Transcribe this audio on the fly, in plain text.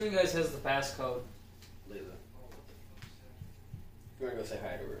Who guys has the passcode? Layla. If you want to go say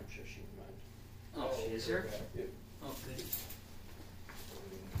hi to her, I'm sure she wouldn't mind. Oh, she is here? Yep. Oh,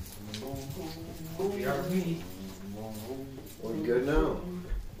 BRB. We're good now.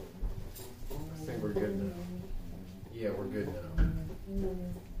 I think we're good now. Yeah, we're good now.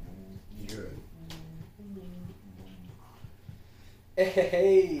 Good.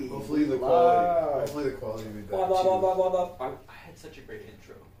 Hey. Hopefully the quality will be better too. I had such a great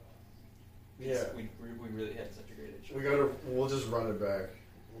intro. Yeah. We really had such a great intro. We'll just run it back.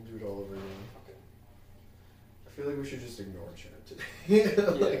 We'll do it all over again. Okay. I feel like we should just ignore chat today.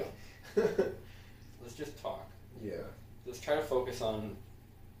 Yeah. Let's just talk. Yeah. Let's try to focus on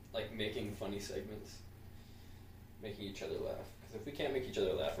like making funny segments, making each other laugh. Because if we can't make each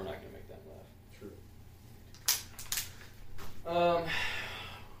other laugh, we're not going to make them laugh. True.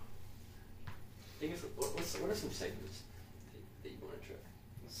 I guess what are some segments that you want to try?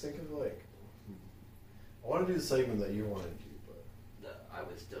 Let's think of I want to do the segment that you want to do, but I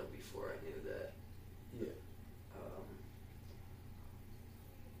was dumb before I knew that. yeah.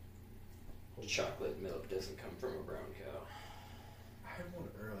 Chocolate milk doesn't come from a brown cow. I had one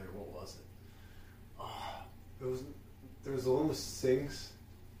earlier. What was it? There was the one with sinks.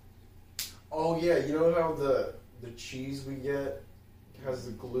 Oh yeah, you know how the cheese we get has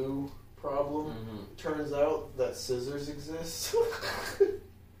the glue problem? Mm-hmm. Turns out that scissors exist,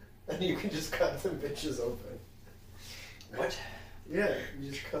 and you can just cut them bitches open. What? Yeah, you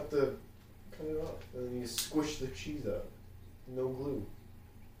just cut it off, and then you squish the cheese out. No glue.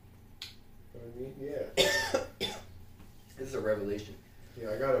 You know what I mean? Yeah. This is a revelation.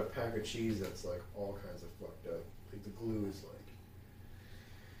 Yeah, I got a pack of cheese that's like all kinds of fucked up. Like the glue is like.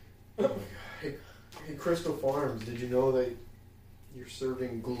 Oh my god! Hey, Crystal Farms, did you know that you're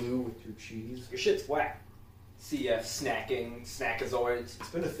serving glue with your cheese? Your shit's whack. CF snacking, snackazoids. It's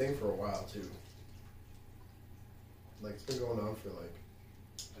been a thing for a while too. Like it's been going on for like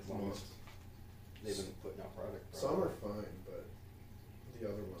As long as they've been putting out product. Some are fine, but the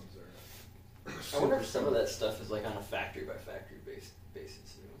other ones are. I wonder if some of that stuff is like on a factory by factory basis.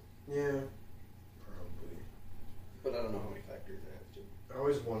 You know? Yeah, probably. But I don't know how many factories they have to. I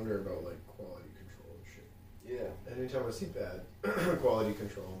always wonder about like quality control and shit. Yeah. Anytime I see bad quality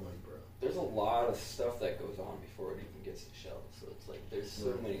control, I'm like, bro. There's a lot of stuff that goes on before it even gets to shelves. So it's like there's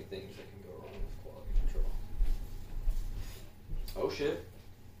so Right. many things that can go wrong with quality control. Oh shit.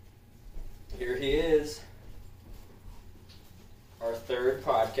 Here he is. Our third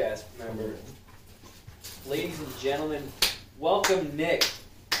podcast member. Ladies and gentlemen, welcome Nick.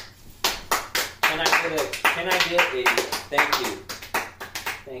 Can I get a thank you?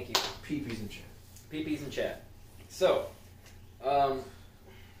 Thank you. Peepees and shit. PP's in chat. So,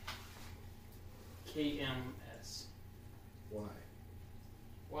 KMS. Why?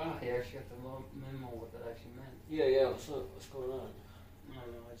 Wow, he actually got the memo what that actually meant. yeah, what's up? What's going on? I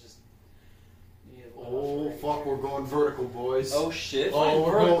don't know, I just... Oh fuck, we're going vertical, boys. Oh shit. Oh,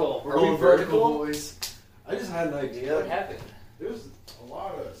 we're vertical. We're Are we going vertical, vertical? boys. I just had an idea. What happened? There's a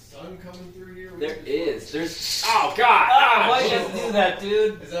lot of sun coming through here. There is. There's. Oh god! Ah, why shit. you have to do that,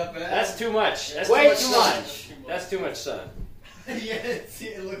 dude? Is that bad? That's too much. That's Way too too much. much. That's too much sun. Yeah, see,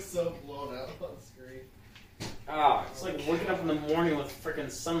 it looks so blown out on screen. Ah, It's like waking up in the morning with freaking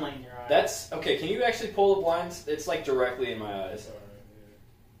sunlight in your eyes. that's okay. Can you actually pull the blinds? It's like directly in my eyes. Sorry,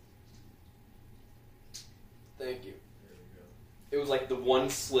 Thank you. There we go. It was like the one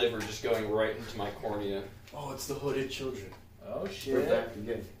sliver just going right into my cornea. Oh, it's the hooded children. Oh We're back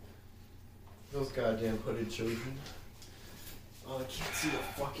again. Those goddamn hooded children. Oh, I can't see the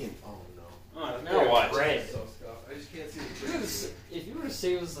fucking. Oh no. Oh, Now now what? Red. So scuffed. I just can't see the If you were to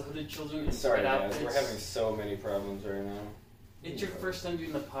say it was the Hooded Children and Sorry, spread out, guys. We're having so many problems right now. it's your first time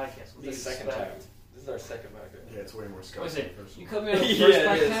doing the podcast. What do The you second expect? time. This is our second podcast. Yeah, it's way more scuffed. What is than it? the first You one. cut me on the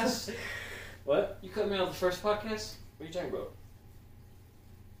Yeah, first it podcast? What? You cut me on the first podcast? What are you talking about?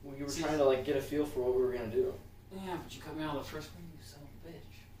 We were See- trying to like get a feel for what we were gonna do. Yeah, but you cut me on the first one, you son of a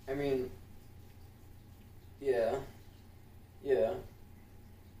bitch. I mean, yeah.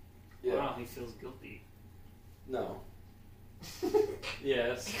 Wow, he feels guilty. No.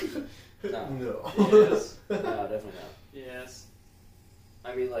 Yes. No. No. Yes. No, definitely not. Yes.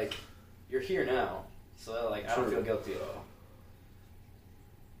 I mean, like, you're here now, so like I don't True. feel guilty at all.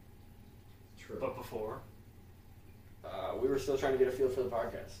 True. But before. We were still trying to get a feel for the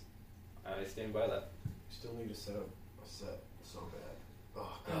podcast. I stand by that. Still need to set up a set so bad.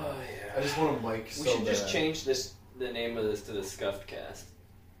 Oh god. Oh yeah. I just want a mic We so should just bad. change the name of this to the Scuffed Cast.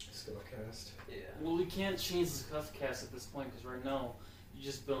 Scuffcast. Yeah. Well, we can't change the Scuffcast at this point because right now you're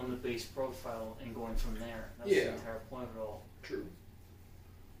just building the base profile and going from there. That's Yeah. the entire point of it all. True.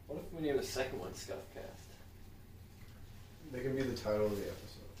 What if we name the second one Scuffcast? They can be the title of the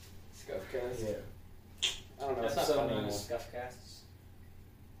episode. Scuffcast? Yeah. I don't know. It's not Episode funny 1 anymore. Scuffcasts.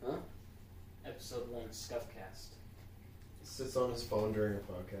 Huh? Episode 1 Scuffcast. Sits on his phone during a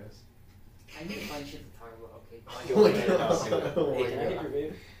podcast. I need to find shit to talk about. Okay. Oh my Hey, God. Oh hey, my can I get God. your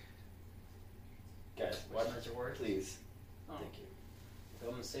vape? Guys, watch. Wasn't that your word? Please. Oh, Thank you.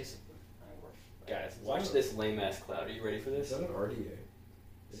 I'm gonna say something. I work. Guys, watch this lame ass cloud. Are you ready for Is this? that an RDA?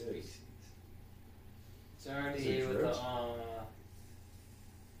 It Sweet. is. It's already Is it with drips? the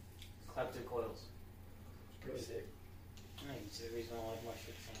claptic coils. Pretty sick. I can see the reason I like my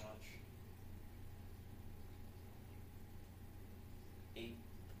shit so much.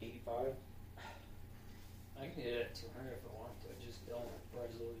 85? I can hit it at 200 if I want to. I just don't. Or I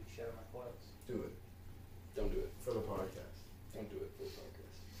just literally shatter my coils. Do it. Don't do it. For the podcast. Don't do it for the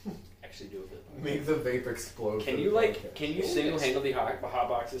podcast. Actually do it for the podcast. Make the vape explode. Can for you the like? podcast. Can you single-handedly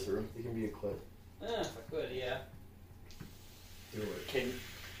hotbox this room? It can be a clip. If I could, yeah. Do it.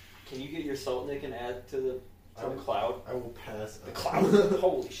 Can you get your salt nick and add to the I will- cloud? I will pass. The out. cloud.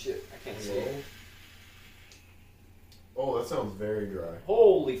 Holy shit! I can't see Hello? it. Oh, that sounds very dry.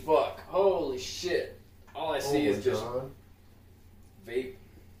 Holy fuck! Holy shit! All I see Oh is my just God. vape.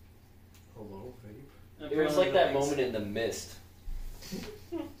 Hello, vape. It was like that moment in The Mist.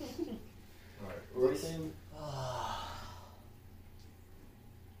 Alright. What were you saying?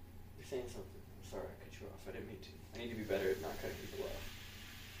 You're saying something. I'm sorry, I cut you off. I didn't mean to. I need to be better at not cutting people off.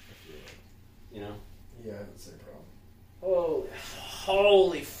 I feel like. You know? Yeah, I have the same problem.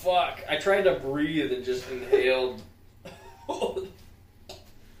 Holy fuck! I tried to breathe and just inhaled.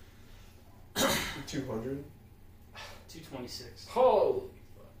 200? 226. Holy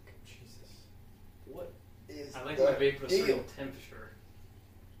Fuck. Jesus. what is I like the my vape at a certain deal? temperature.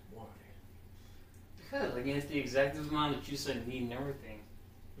 Why? Because like it's the exact amount of juice I need and everything.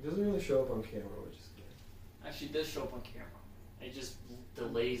 It doesn't really show up on camera, which is good. Actually, it does show up on camera. It just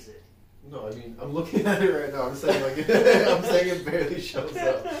delays it. No, I mean, I'm looking at it right now. I'm saying, like, I'm saying it barely shows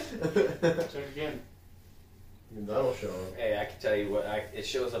up. Check again. I mean, that'll show up. Hey, I can tell you what. It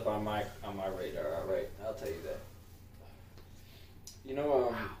shows up on my radar. All right, I'll tell you that. You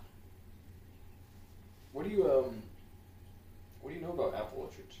know, what do you know about apple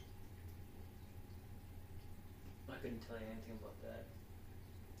orchards? I couldn't tell you anything about that.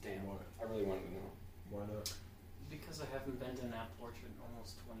 Damn, Why? I really wanted to know. Why not? Because I haven't been to an apple orchard in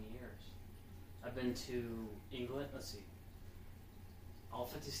almost 20 years. I've been to England. Let's see. All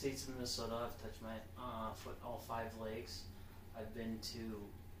 50 states of Minnesota. I've touched my foot all 5 lakes. I've been to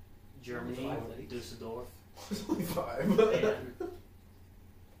Germany, 5 lakes? Dusseldorf, It's only 5. and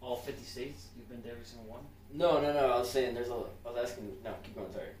all 50 states. You've been to every single one. No. I was saying I was asking. No, keep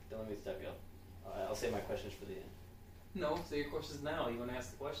going. Sorry, don't let me stop you. I'll save my questions for the end. No, say your questions now. You want to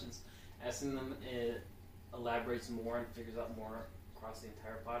ask the questions. Asking them elaborates more and figures out more across the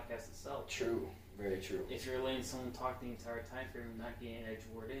entire podcast itself. True, very true. If you're letting someone talk the entire time frame and not getting an edge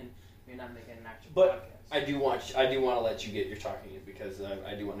word in, you're not making an actual But podcast. I do want to let you get your talking in because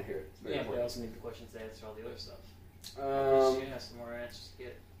I do want to hear it. It's very Yeah, but I important. also need the questions to answer all the other stuff. You have some more answers to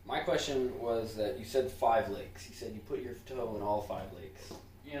get. My question was that you said 5 lakes. You said you put your toe in all 5 lakes.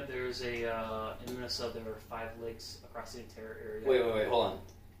 Yeah, there's in Minnesota there are 5 lakes across the entire area. Wait, hold on.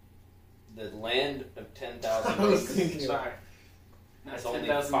 The land of 10,000 I was lakes. thinking- Sorry. That's Not only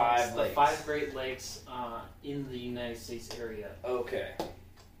 10,000 5 lakes. lakes. The 5 Great Lakes in the United States area. Okay,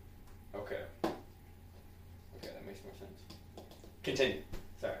 that makes more sense. Continue.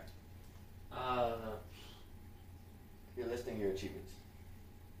 Sorry. You're listing your achievements.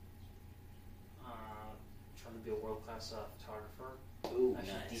 Trying to be a world-class photographer. Ooh,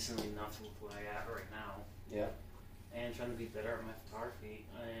 Actually, nice. decently enough with what I got right now. Yeah. And trying to be better at my photography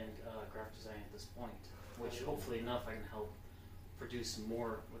and graphic design at this point. Which, hopefully enough, I can help produce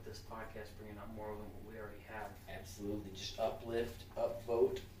more with this podcast, bringing out more than what we already have. Absolutely. Just uplift,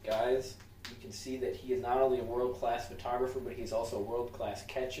 upvote. Guys, you can see that he is not only a world-class photographer, but he's also a world-class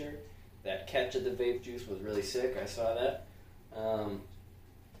catcher. That catch of the vape juice was really sick. I saw that.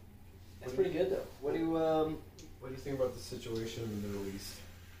 That's pretty good, though. What do you, What do you think about the situation in the Middle East?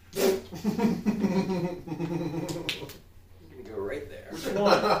 I'm gonna go right there. Which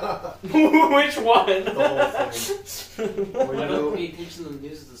one? Which one? The whole thing. What do I you don't know, pay attention to the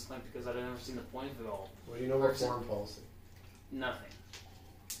news at this point because I've never seen the point of it all. what do you know about foreign policy? Nothing.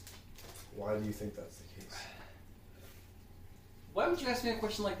 Why do you think that's the case? Why would you ask me a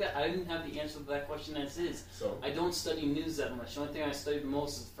question like that? I didn't have the answer to that question as is. So, I don't study news that much. The only thing I studied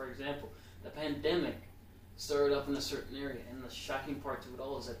most is, for example, the pandemic started up in a certain area, and the shocking part to it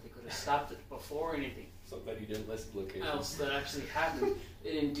all is that they could have stopped it before anything. Somebody who didn't list location. else that actually happened.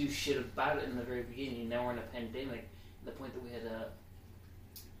 They didn't do shit about it in the very beginning. Now we're in a pandemic. The point that we had a.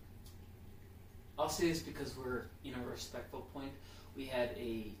 I'll say this because we're in a respectful point. We had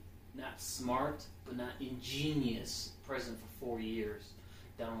a not smart but not ingenious president for 4 years,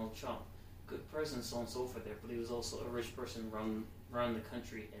 Donald Trump. Good president, so on and so forth there, but he was also a rich person run the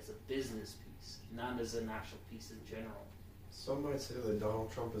country as a business piece, not as an actual piece in general. Some might say that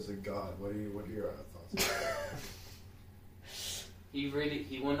Donald Trump is a god. What are your thoughts on that? He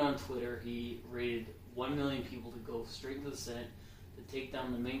went on Twitter. He rated 1 million people to go straight into the Senate to take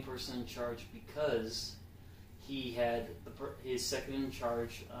down the main person in charge because he had his second in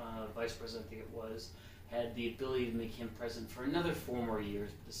charge, vice president, I think it was, had the ability to make him president for another 4 more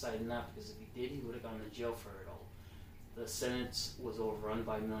years, but decided not because if he did, he would have gone to jail for it all. The Senate was overrun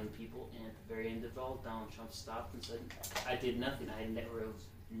by 1 million people, and at the very end of it all, Donald Trump stopped and said, "I did nothing. I had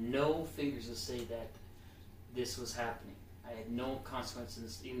no fingers to say that this was happening. I had no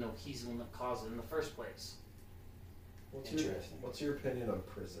consequences, even though he's the one that caused it in the first place." What's your opinion on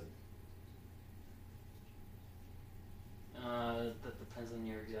prison? That depends on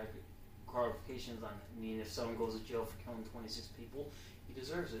your exact qualifications on it. I mean, if someone goes to jail for killing 26 people, he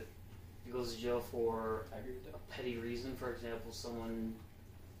deserves it. If he goes to jail for a petty reason, for example, someone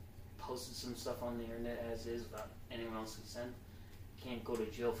posted some stuff on the internet as is without anyone else's consent, you can't go to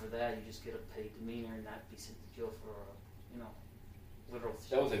jail for that. You just get a petty demeanor and not be sent to jail for, literal.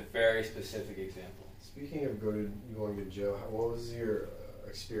 That was a very specific example. Speaking of going to jail, what was your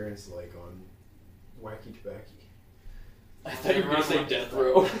experience like on Wacky Tobacco? I thought you were going to say death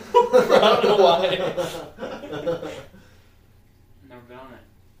row. I don't know why. Never been on it.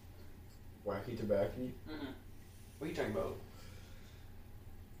 Wacky Tobacco? Mm-mm. What are you talking about?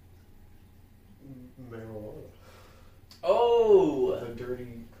 Marijuana. Oh! The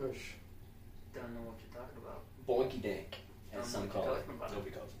dirty kush. Don't know what you're talking about. Boinky dank, as some Don't know call what it. you're talking about.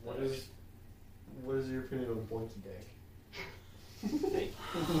 Nobody calls it. What is your opinion on Boinky Dank?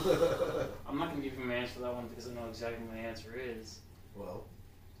 I'm not going to give you my answer for that one because I know exactly what my answer is. Well,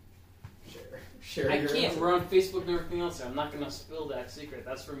 share I your can't. answer. We're on Facebook and everything else. I'm not going to spill that secret.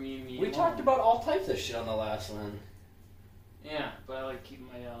 That's for me and me. We alone. talked about all types of shit on the last one. Yeah, but I like to keep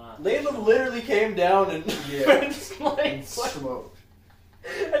my. Layla literally came down and And smoked.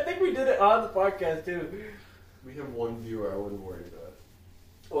 I think we did it on the podcast too. We have one viewer I wouldn't worry about.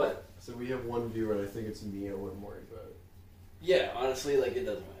 What? So we have one viewer and I think it's me I wouldn't worry about it. Yeah, honestly, like it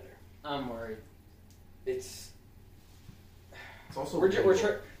doesn't matter. I'm worried. It's also we're legal. Well,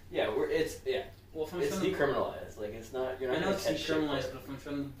 if I'm it's trying to, decriminalized. Like it's not. You're not. I know gonna it's catch shit for decriminalized, it. but if I'm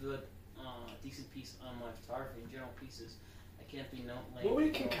trying to do a decent piece on my photography and general pieces, I can't be laying. Nobody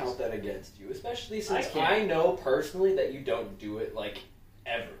can count that against you, especially I since can't. I know personally that you don't do it like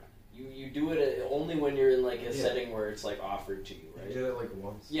ever. You do it only when you're in like a setting where it's like offered to you, I right? did it like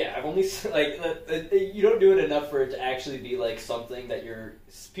once. Yeah, I've only you don't do it enough for it to actually be like something that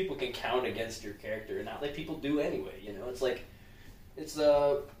people can count against your character, and not like people do anyway. You know, it's like it's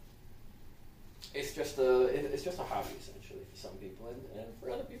just a hobby essentially for some people, and for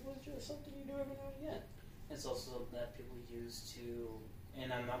other people it's just something you do every now and again. It's also something that people use to,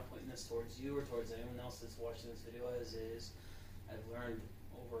 and I'm not pointing this towards you or towards anyone else that's watching this video as is. I've learned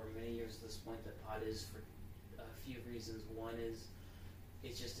over many years at this point that pot is for a few reasons. One is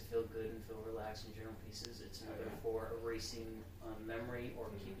it's just to feel good and feel relaxed in general pieces. It's another for erasing memory or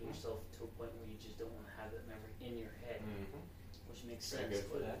keeping yourself to a point where you just don't want to have that memory in your head, which makes sense. Good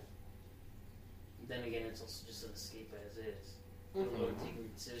for But that. then again, it's also just an escape as is.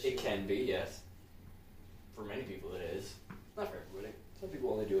 Mm-hmm. It can be, yes. For many people it is. Not for everybody. Some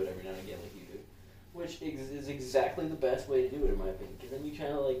people only do it every now and again like you do. Which is exactly the best way to do it in my opinion. Because then you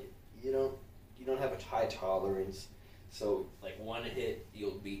kind of like, you don't have a high tolerance. So like one hit,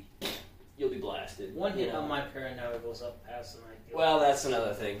 you'll be blasted. One hit on my paranoia goes up past the night. Well, that's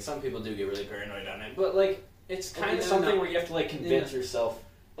another thing. Some people do get really paranoid on it. But like, it's kind of something where you have to like convince yourself.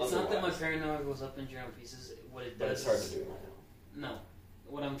 It's otherwise. not that my paranoia goes up in general pieces. What it does, But it's hard to do. I know. No,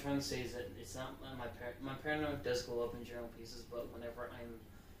 what I'm trying to say is that it's not my paranoia does go up in general pieces, but whenever I'm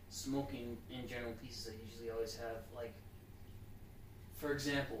smoking in general pieces, I usually always have like, for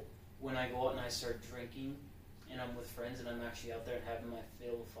example, when I go out and I start drinking, and I'm with friends and I'm actually out there and having my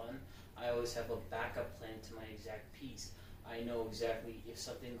fill of fun, I always have a backup plan to my exact piece. I know exactly if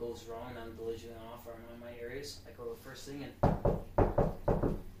something goes wrong and I'm belligerent off or I'm in my areas, I go the first thing and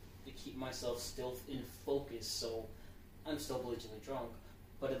to keep myself still in focus. So I'm still belligerently drunk,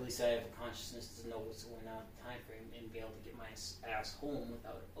 but at least I have a consciousness to know what's going on at the time frame and be able to get my ass home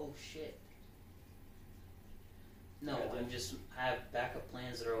without, oh shit. No, Yeah, I'm just have backup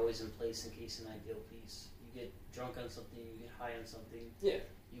plans that are always in place in case an ideal piece. You get drunk on something, you get high on something. Yeah.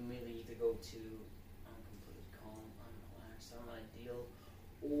 You immediately either go to I'm completely calm, I'm relaxed, I'm ideal,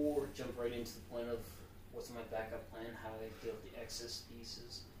 or jump right into the point of what's my backup plan, how do I deal with the excess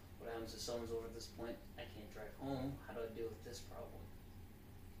pieces, what happens if someone's over this point, I can't drive home, how do I deal with this problem?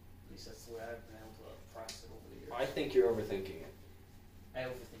 At least that's the way I've been able to process it over the years. I think you're overthinking it. I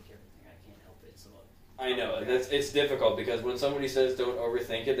overthink everything, I can't help it, so I know it's difficult because when somebody says don't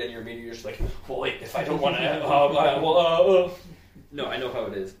overthink it, then you're immediately just like, well, wait, if I don't want to, no, I know how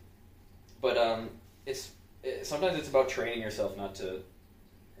it is, but sometimes it's about training yourself not to,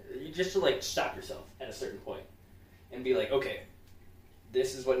 just to like stop yourself at a certain point and be like, okay,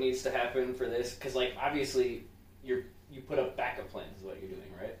 this is what needs to happen for this, because like obviously you put up backup plans is what you're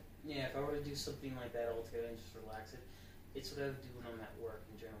doing, right? yeah, if I were to do something like that altogether and just relax it, it's what I would do when I'm at work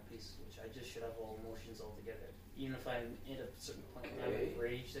in general pieces, which I just shut off all emotions altogether. Even if I'm at a certain point when I'm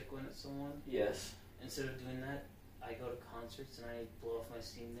enraged at going at someone, Yes. instead of doing that, I go to concerts and I blow off my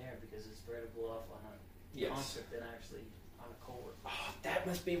steam there because it's better to blow off on a concert than actually on a coworker. Oh, that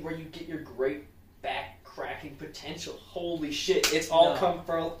must be where you get your great back cracking potential. Holy shit! It's all come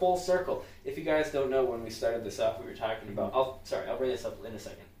full circle. If you guys don't know, when we started this off, we were talking about. I'll bring this up in a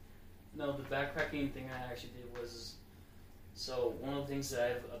second. No, the backcracking thing I actually did was. So one of the things that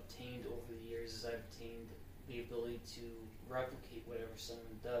I've obtained over the years is I've obtained the ability to replicate whatever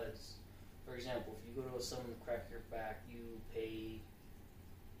someone does. For example, if you go to someone to crack your back, you pay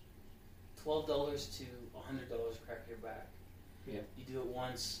 $12 to $100 to crack your back. Yeah. You do it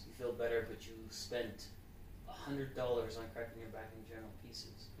once, you feel better, but you spent $100 on cracking your back in general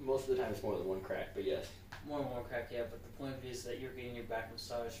pieces. Most of the time, it's more than one crack, but yes. More than one crack, yeah. But the point of it is that you're getting your back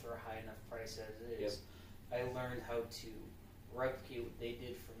massaged for a high enough price as it is. Yep. I learned how to replicate what they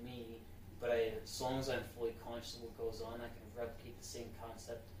did for me, but as long as I'm fully conscious of what goes on, I can replicate the same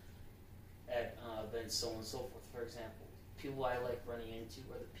concept at events, so on and so forth. For example, people I like running into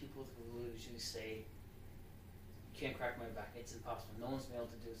are the people who usually say, "You can't crack my back, it's impossible. No one's been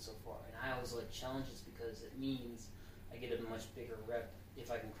able to do it so far." And I always like challenges because it means I get a much bigger rep if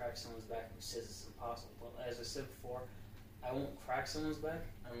I can crack someone's back who says it's impossible. But as I said before, I won't crack someone's back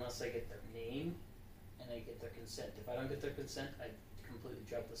unless I get their name and I get their consent. If I don't get their consent, I completely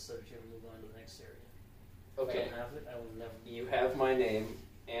drop the subject and move on to the next area. Okay. If I don't have it, I will never. You have my name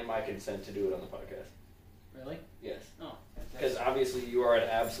and my consent to do it on the podcast. Really? Yes. Oh, because obviously you are an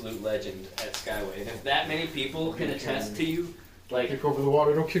absolute legend at Skyway, and if that many people can attest to you, like kick over the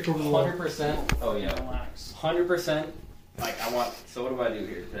water, don't kick over the water. 100%. Oh yeah. Relax. 100%. Like I want. So what do I do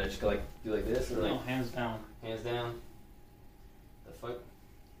here? Did I just go like do like this or like No, hands down. hands down? The fuck?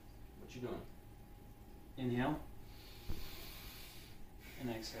 What you doing? Inhale. And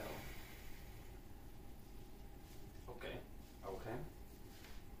exhale. Okay. Okay.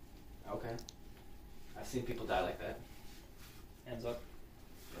 Okay. I've seen people die like that. Hands up.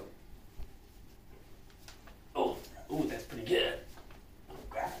 Oh, ooh, that's pretty good. Oh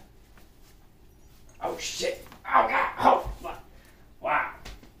god. Oh shit. Oh god. Oh fuck. Wow.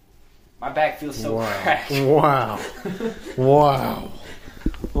 My back feels so cracked. Wow. Wow.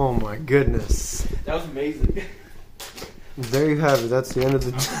 Oh my goodness. That was amazing. There you have it. That's the end of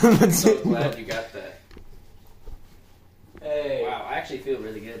the I'm so glad you got that. Hey. Wow, I actually feel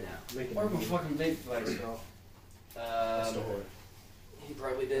really good now. Where'd my fucking vape device go? He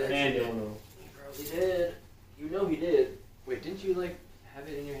probably did. And I don't know. He probably did. You know he did. Wait, didn't you like have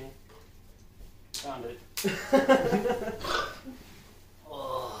it in your hand? Found it.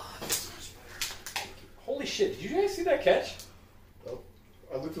 Oh, that's much better. Holy shit! Did you guys see that catch?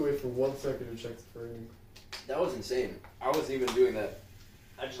 I looked away for 1 second to check the frame. That was insane. I wasn't even doing that.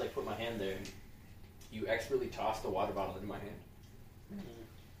 I just like put my hand there and you expertly tossed the water bottle into my hand.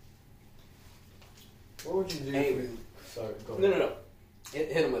 What would you do Hey. if you... Sorry, go ahead. No.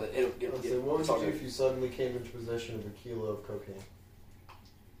 Hit him with it. Hit him. Get him. I'll Get say, him. what would It's all you do good. if you suddenly came into possession of a kilo of cocaine?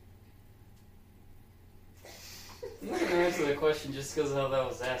 I'm not gonna answer the question just because of how that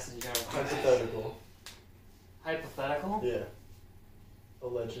was asked in general. Hypothetical. Hypothetical? Yeah.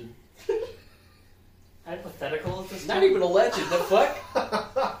 Alleged. Hypothetical at this Not point? even a legend. The fuck?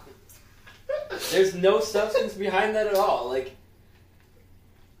 There's no substance behind that at all. Like,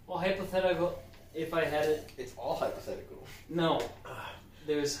 Well, hypothetical, if I had it... it's all hypothetical. No.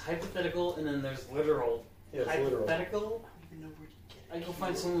 There's hypothetical and then there's literal. Yeah, it's literal. Hypothetical, I don't even know where you get it. I go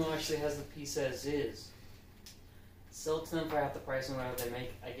find someone who actually has the piece as is. Sell it to them for half the price and whatever they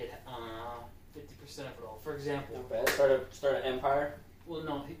make, I get 50% of it all. For example... Not bad. Start an empire. Well,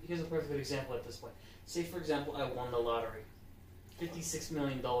 no, here's a perfect example at this point. Say, for example, I won the lottery. $56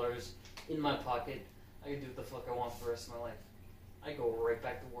 million in my pocket. I can do what the fuck I want for the rest of my life. I go right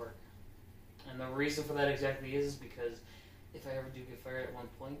back to work. And the reason for that exactly is because if I ever do get fired at one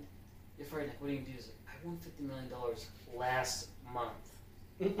point, you're fired, like, what do you do? Is like, I won $50 million last month.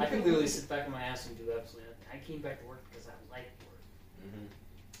 I could literally sit back on my ass and do absolutely nothing. I came back to work because I like work.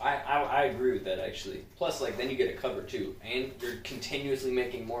 Mm-hmm. I agree with that, actually. Plus, like, then you get a cover, too. And you're continuously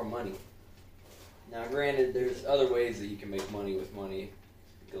making more money. Now, granted, there's other ways that you can make money with money.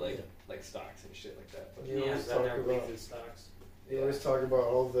 Like stocks and shit like that. But You always I talk never about- believed in stocks. You always talk about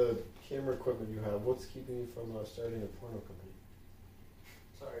all the camera equipment you have. What's keeping you from starting a porno company?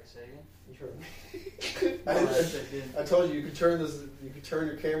 Sorry, say again? I told you could turn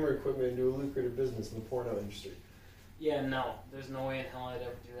your camera equipment into a lucrative business in the porno industry. Yeah, no. There's no way in hell I'd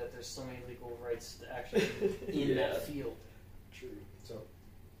ever do that. There's so many legal rights to actually be in Yeah. that field. True. So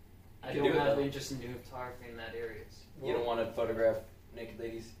I can don't do it, have though. interest in doing photography in that area. You don't want to photograph naked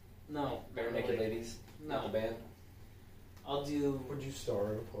ladies? No. Bare not naked really. ladies? Not No. the band? I'll do... would you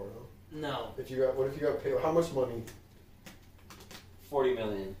star in a porno? No. What if you got paid? How much money? $40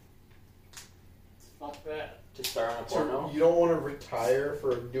 million Fuck that. to star in a So porno? you don't want to retire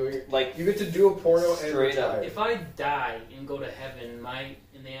for doing it. Like, You get to do a porno and Straight up. retire. If I die and go to heaven,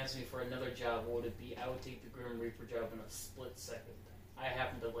 and they ask me for another job, what would it be? I would take the Grim Reaper job in a split second. I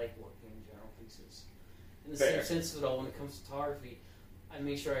happen to like working in general pieces. In the Fair. same sense of it all, when it comes to photography, I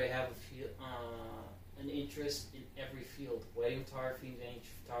make sure I have an interest in every field: wedding photography, vintage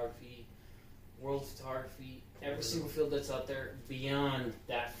photography, world photography, every single field that's out there beyond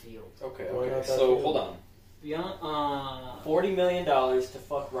that field. okay, Why okay. not that So, field? hold on. Beyond, $40 million to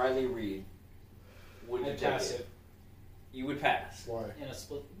fuck Riley Reid. Would you I'd take pass it? it You would pass. Why? in a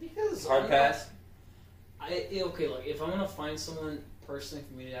split because Hard I'm pass? okay, like if I'm gonna find someone personally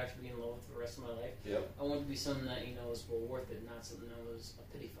for me to actually be in love with for the rest of my life, Yep. I want it to be something that is well worth it, not something that was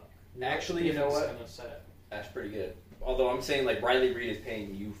a pity fuck. Actually, you know Pity fuck's what? Kind of sad. That's pretty good. Although I'm saying, like, Riley Reid is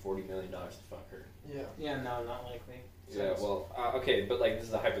paying you $40 million to fuck her. Yeah. Yeah, no, not likely. Yeah, well, okay, but like this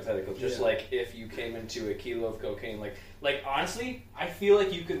is a hypothetical. Just Yeah. like if you came into a kilo of cocaine, like honestly, I feel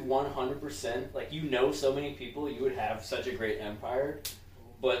like you could 100%, like so many people, you would have such a great empire.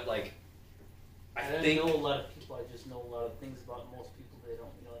 But like, I don't think, know a lot of people. I just know a lot of things about most people they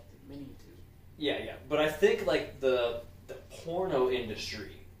don't like admitting to. yeah. But I think like the porno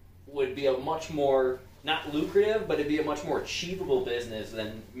industry would be a much more not lucrative, but it'd be a much more achievable business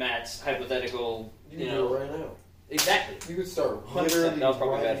than Matt's hypothetical. You can do it right now. Exactly. You could start 100%. literally. That was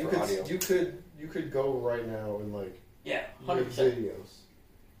probably right- bad you for could, audio. You could go right now and like Yeah, make 100%. videos.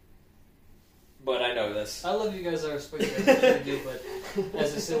 But I know this. I love you guys. I respect you guys. I do, but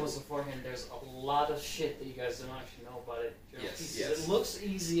as I said once beforehand, there's a lot of shit that you guys don't actually know about it. Yes, Pieces. yes. It looks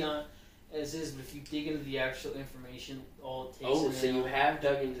easy on as is, but if you dig into the actual information, all it takes. Oh, and so then you have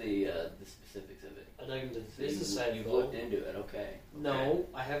dug into the specifics of it. I dug into the So business side. you've of it. looked into it, okay. No,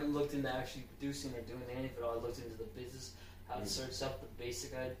 I haven't looked into actually producing or doing any of it all. I looked into the business, how it Mm. starts up, the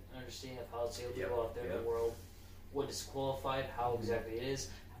basic understanding of how it's able to Yep, go out there in yep. the world, what is qualified, how Mhm. exactly it is,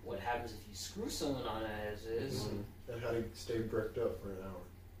 what happens if you screw someone on it as is. Mhm. And how to stay bricked up for an hour.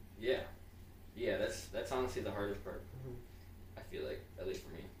 Yeah. Yeah, that's honestly the hardest part, Mhm. I feel like, at least for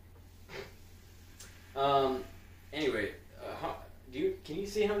me. Anyway, can you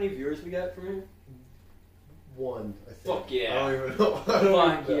see how many viewers we got from here? One, I think. Fuck yeah. I don't even know. I don't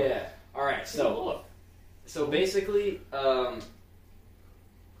Fuck even know. yeah. Alright, so basically,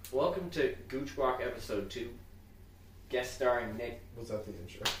 welcome to Gooch Walk episode 2. Guest starring Nick. Was that the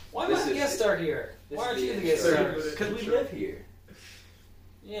intro? Why This am I the is guest the- star here? this Why is aren't the you the intro. guest star? Because we Intro. live here.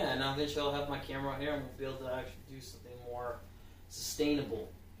 Yeah, now eventually I'll have my camera out here and we'll be able to actually do something more sustainable.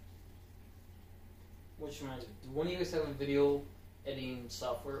 Which reminds me, do one of you guys have a video editing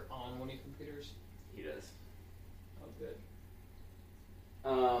software on one of your computers? He does. Oh, good.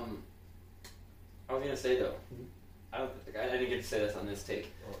 I was gonna say though, Mhm. I didn't get to say this on this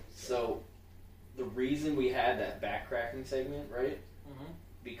take. Oh, So, the reason we had that backcracking segment, right? Mm-hmm.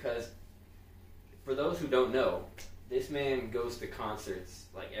 Because for those who don't know, this man goes to concerts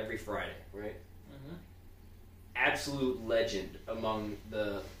like every Friday, right? Mm-hmm. Absolute legend among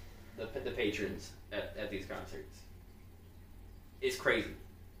the patrons at these concerts. It's crazy,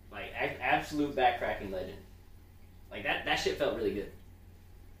 like absolute backcracking legend. Like that shit felt really good.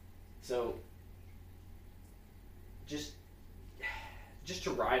 So just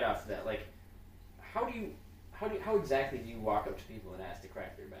to ride off of that, like how exactly do you walk up to people and ask to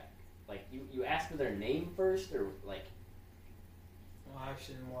crack their back? Like you ask for their name first, or like Well,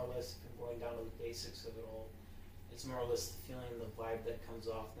 actually, more or less, if I'm going down to the basics of it all, it's more or less the feeling, the vibe that comes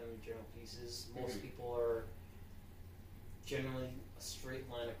off them in general pieces. Most Mhm. people are generally a straight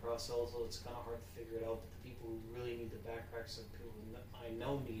line across, although it's kind of hard to figure it out. But the people who really need the backtracks, or people who I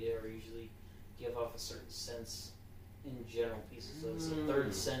know need it, are usually give off a certain sense in general pieces. So it's a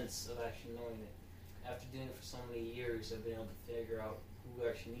third sense of actually knowing it. After doing it for so many years, I've been able to figure out who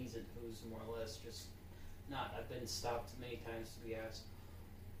actually needs it, who's more or less just not. I've been stopped many times to be asked,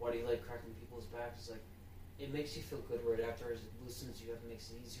 why do you like cracking people's backs? It's like, it makes you feel good right after, as it loosens you up, it makes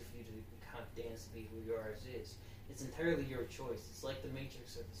it easier for you to kind of dance to be who you are as is. It's entirely your choice. It's like the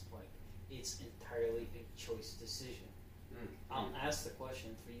Matrix at this point. It's entirely a choice decision. I'll ask the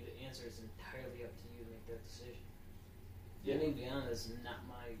question for you to answer. It's entirely up to you to make that decision. Getting beyond is not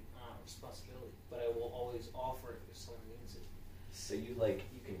my responsibility, but I will always offer it if someone needs it. So you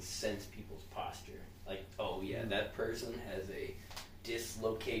can sense people's posture. Like, oh yeah, that person has a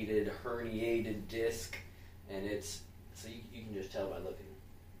dislocated, herniated disc, and it's so you can just tell by looking.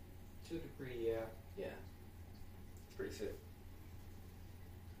 To a degree, yeah. Yeah, it's pretty sick.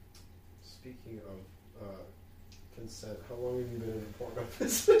 Speaking of consent, how long have you been in the porno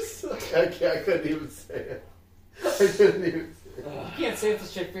business? I couldn't even say it. I couldn't even say it. You can't say it with a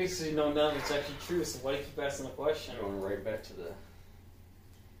straight face because you know none of it's actually true, so why do you keep asking the question? Going right back to the...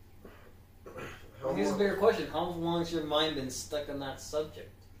 Here's a bigger question. How long has your mind been stuck on that subject?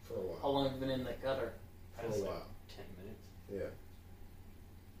 For a while. How long have you been in the gutter? For a while. 10 minutes. Yeah.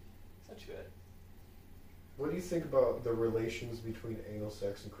 It's not too bad. What do you think about the relations between anal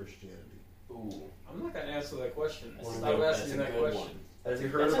sex and Christianity? Ooh. I'm not going to answer that question. Well, Stop asking that question. One. Have you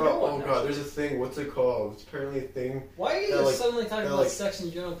heard That's a about? good one, Oh god, actually. there's a thing. What's it called? It's apparently a thing. Why are you They're like- suddenly talking they're about like- sex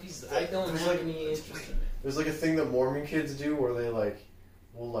in general pieces? I don't There's have like- any interest in it. There's like a thing that Mormon kids do where they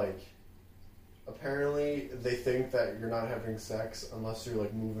will apparently they think that you're not having sex unless you're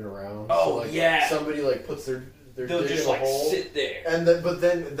moving around. Oh, so, yeah. Somebody puts their They'll dick just in a hole. sit there. And but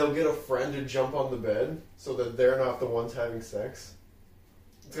then they'll get a friend to jump on the bed so that they're not the ones having sex.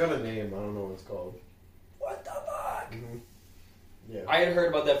 It's got a name. I don't know what it's called. What the fuck? Mm-hmm. Yeah. I had heard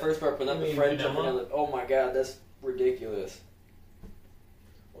about that first part, but then You the mean friend vanilla? jumping on the... Oh my god, that's ridiculous.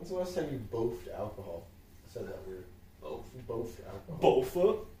 When's the last time you boofed alcohol? I said that weird. Boofed alcohol.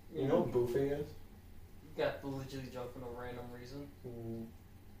 Bofa? You know what boofing is? You got belligerently drunk for no random reason.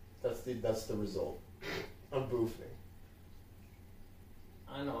 That's the result of boofing.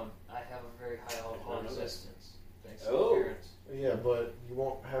 I know. I have a very high alcohol I know that. resistance. Thanks to Oh. my parents. Yeah, but you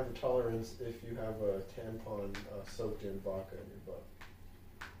won't have a tolerance if you have a tampon soaked in vodka in your butt.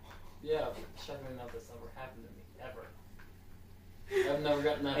 Yeah, but shockingly enough, that's never happened to me, ever. I've never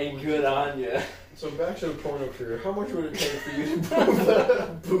gotten that. Hey, belligerent good drunk. on ya. So back to the porno career. How much would it take for you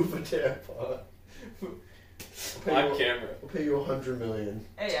to boof a tampon? On camera. I'll pay you $100 million.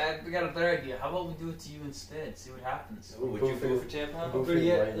 Hey, we got a better idea. How about we do it to you instead? See what happens. Ooh, would you Boofing. boof a tampon? Boofing. But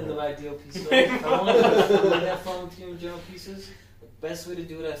yeah, right in now. the ideal piece of it, how long would have fun with you in general pieces? The best way to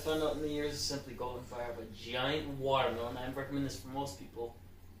do it, I found out in the years, is simply go and fire up a giant watermelon. I recommend this for most people.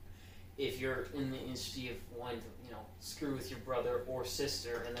 If you're in the industry of wanting to, screw with your brother or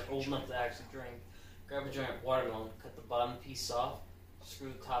sister and they're old enough to actually drink, grab a giant watermelon, cut the bottom piece off, screw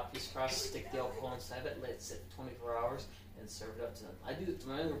the top piece across, stick the alcohol inside it, let it sit for 24 hours, and serve it up to them. I do it to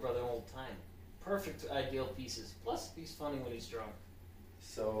my younger brother all the time. Perfect ideal pieces. Plus, he's funny when he's drunk.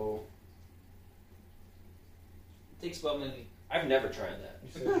 So, It takes about maybe, I've never tried that. You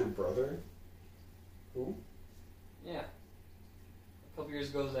said your brother? Who? yeah. A couple years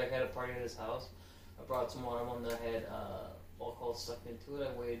ago, Zach had a party at his house. I brought some watermelon that had alcohol stuck into it.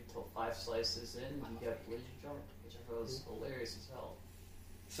 I waited until 5 slices in, and he got blizzard drunk, which I thought was hilarious as hell.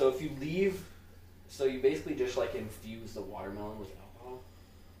 So if you leave... So you basically just infuse the watermelon with alcohol?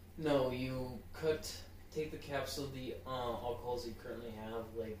 No, you take the capsule of the alcohols you currently have,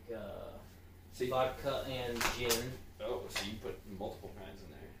 like So you, vodka and gin. oh, so you put multiple kinds in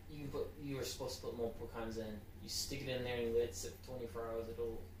there. You are supposed to put multiple kinds in. You stick it in there and you let it sit for 24 hours.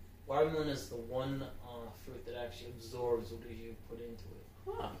 Watermelon is the one fruit that actually absorbs what you put into it.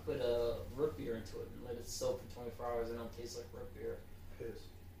 Huh. You put a root beer into it and let it soak for 24 hours and it'll taste like root beer. Piss.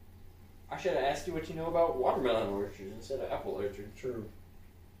 I should have asked you what you know about watermelon orchards instead of apple orchards. True.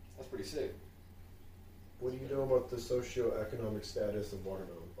 That's pretty sick. What do you know about the socioeconomic status of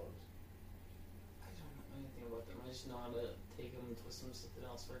watermelon farms? I don't know anything about them. I just know how to take them and twist them to something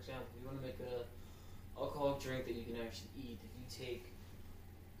else. For example, if you want to make a alcoholic drink that you can actually eat, if you take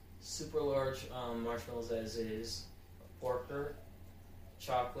super large marshmallows as is, a porker,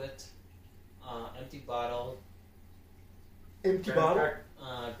 chocolate, empty bottle,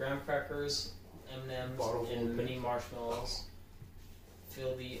 graham crackers, M&Ms, Bottle full and of mini marshmallows.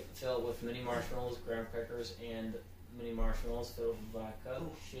 Fill it with mini marshmallows, graham crackers, and mini marshmallows filled with vodka.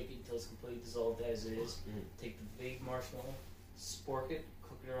 Shake it until it's completely dissolved as it is. Mhm. Take the big marshmallow, spork it,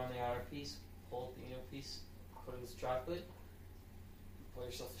 cook it around the outer piece, pull up the inner piece, coat it with chocolate. Pour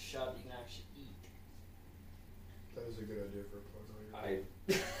yourself a shot that you can actually eat. That is a good idea for a porno.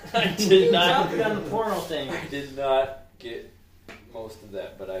 I did not. Chocolate on the porno thing. I did not get most of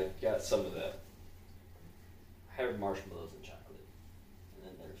that, but I got some of that. I have marshmallows and chocolate, and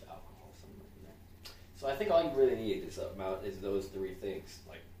then there's alcohol somewhere in there. So I think all you really need is those three things.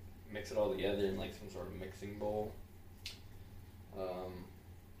 Like mix it all together in like some sort of mixing bowl.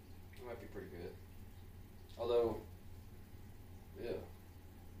 It might be pretty good. Although, yeah.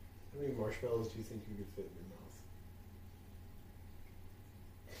 How many marshmallows do you think you could fit in your mouth?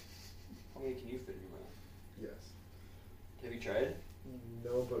 How many can you fit in your mouth? Yes. Have you tried?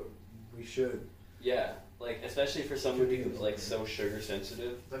 No, but we should. Yeah, like especially for somebody who's like so sugar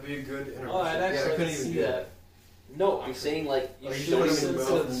sensitive. That'd be a good intervention. Oh, I'd actually I like couldn't to even see do that. No, I'm saying like you Oh, you don't just put them in your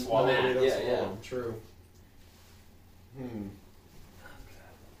mouth and swallow swallow it. it. Yeah, yeah. True.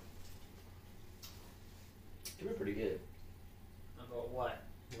 Could be pretty good. About what?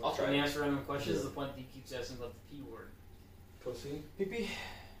 I'll try When you it. answer random questions, Yeah. the point that he keeps asking about the P word. Pussy? Pee-pee.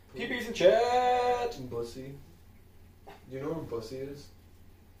 Pee-pee's in chat! Bussy? Do you know what bussy is?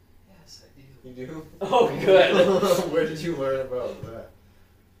 Yes, I do. You do? Oh, good. Where did you learn about that?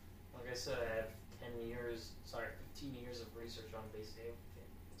 Like I said, I have 15 years of research on basically everything.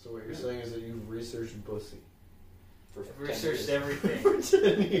 So what you're saying is that you've researched bussy. For I've 10 researched years. everything. For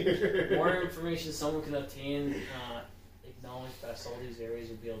 10 years. More information someone can obtain, acknowledged past all these areas,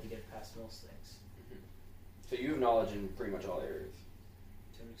 you'll be able to get past most things. Mhm. So you have knowledge in pretty much all areas.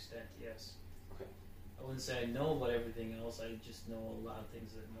 To an extent, yes. Okay. I wouldn't say I know about everything else, I just know a lot of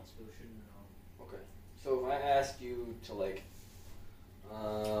things that most people shouldn't know. Okay. So if I asked you to like,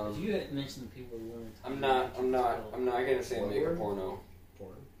 If you had mentioned the people who weren't, I'm not gonna say What make a word? porno.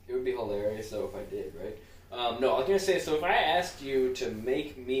 Porn. It would be hilarious though if I did, right? No, I was gonna say, so if I asked you to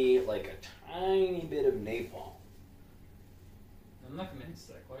make me like a tiny bit of napalm. I'm not going to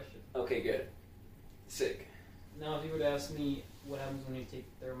answer that question. Okay, good. Sick. Now, if you were to ask me what happens when you take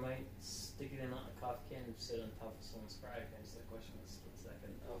thermite, stick it in a coffee can, and sit on top of someone's fry, I can answer that question in a split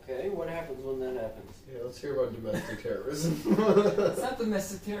second. Okay, what happens when that happens? Yeah, let's hear about domestic terrorism. It's not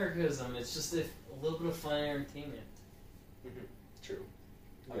domestic terrorism, it's just a little bit of fun entertainment. True.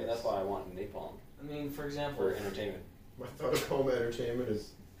 I mean, that's why I want napalm I mean, for example, for entertainment. My thought of home entertainment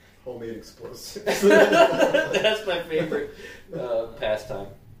is homemade explosives. That's my favorite pastime.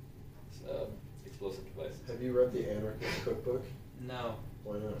 Explosive devices. Have you read the Anarchist Cookbook? no,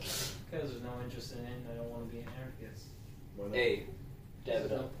 Why not? because there's no interest in it, and I don't want to be an anarchist. Why not? Hey, dab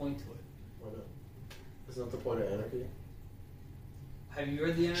There's it no up. point to it. Why not? Isn't that the point of anarchy? Have you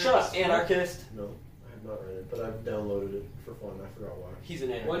read the anarchist? Shut up, anarchist! No, I have not read it, but I've downloaded it for fun. I forgot why. He's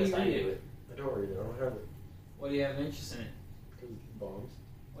an anarchist. Why do you I read knew it? it. I don't read it. I don't have it. Why do you have interest in it? Because bombs.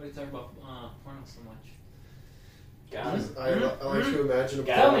 Why do you talk about porno so much? Got him. I like to imagine a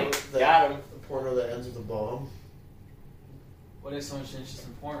Got porno him. that, Got him. a porno that ends with a bomb. What is so much interest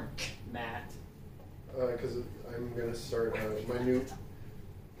in porn, Matt? Because I'm gonna start my new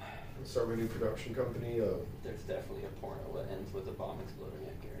production company. There's definitely a porno that ends with a bomb exploding,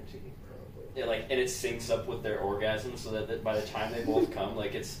 I guarantee. Probably. Yeah, like, and it syncs up with their orgasm so that by the time they both come,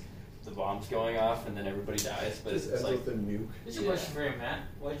 like, it's the bomb's going off and then everybody dies. But Just it's ends like, with a nuke Here's a question for you, Matt.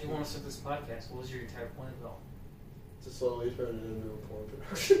 Why did you want to start this podcast? What was your entire point of it all? to slowly turn it into a porn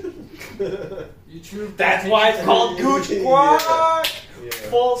production. You true. that's why it's called Gooch Squad! Yeah.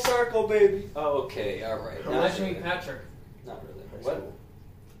 Full circle, baby. Okay, all right. How Now How'd much- you meet Patrick? Not really. High What? school.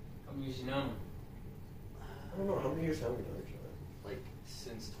 How many years you known him? I don't know how many years have we known each other. Like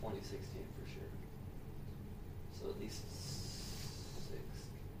since 2016 for sure. So at least 6.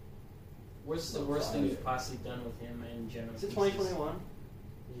 What's the No, worst thing five. you've possibly done with him in general? Is it pieces? 2021?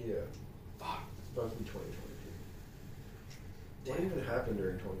 Yeah, Fuck. it's about to be 2022. What even happened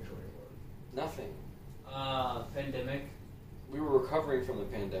during 2021? Nothing. Pandemic. We were recovering from the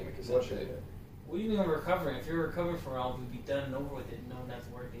pandemic essentially. What do you mean we're recovering? If you're recovering from it all, we'd be done and over with it. No one has to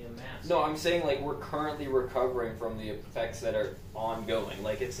wear a mask. No, I'm saying like we're currently recovering from the effects that are ongoing.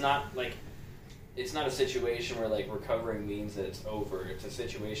 Like it's not a situation where like recovering means that it's over. It's a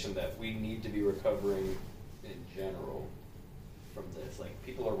situation that we need to be recovering in general from this. Like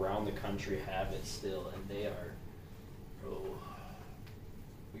people around the country have it still, and they are. Oh,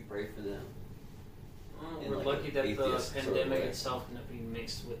 we pray for them. Well, in, we're like, lucky that the atheist sort of pandemic way. itself cannot be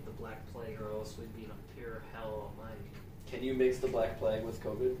mixed with the Black Plague, or else we'd be in a pure hell almighty. Can you mix the Black Plague with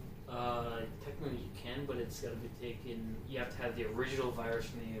COVID? Technically you can, but it's got to be taken. You have to have the original virus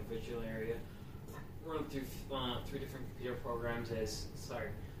from the original area, run through 3 different computer programs.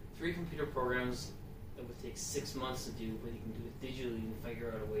 Three computer programs that would take 6 months to do, but you can do it digitally and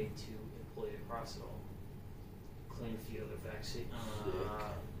figure out a way to employ it across it all. Clean a few other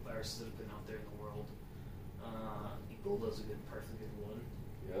viruses that have been out there in the world. Ebola's a perfectly good one.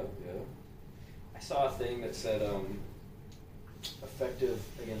 Yeah. I saw a thing that said effective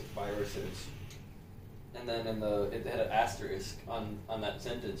against viruses, and then it had an asterisk on that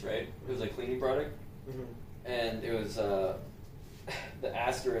sentence, right? It was a cleaning product, and it was the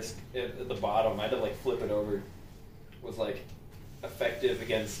asterisk at the bottom. I had to like flip it over. Was like effective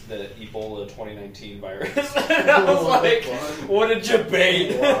against the Ebola 2019 virus. And I was like, what a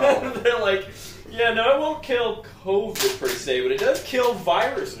debate. Wow. They're like, yeah, no, it won't kill COVID per se, but it does kill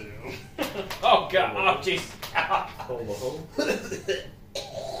viruses. Oh god, oh jeez. How long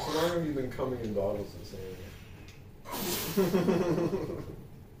have you been coming in bottles this area?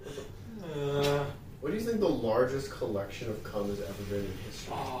 What do you think the largest collection of cum has ever been in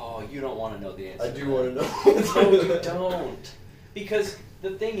history? Oh, you don't want to know the answer. I do want to know. No, you don't. Because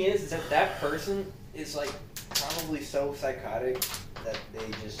the thing is that person is like probably so psychotic that they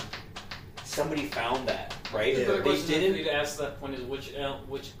just somebody found that, right? The They question didn't. I need to ask that point is which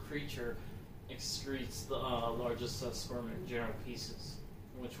creature excretes the largest sperm in general pieces?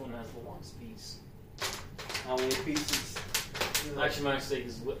 Which one has the longest piece? How many pieces? Actually, my mistake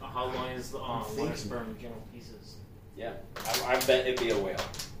is how long is the largest sperm in general pieces? Yeah, I bet it'd be a whale.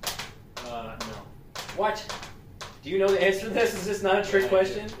 No. What? Do you know the answer to this? Is this not a trick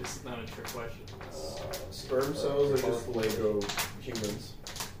question? It's not a trick question. Sperm cells are just Lego humans.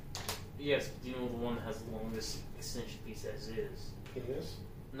 Yes, but do you know the one that has the longest extension piece as is? Penis?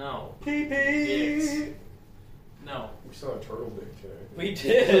 No. Pee-pee! Dicks. No. We saw a turtle dick today. We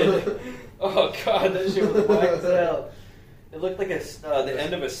did! Oh god, that shit was black as hell. It looked like the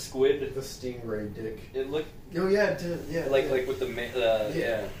end of a squid. The stingray dick. It looked Oh yeah, it did. Yeah. like with the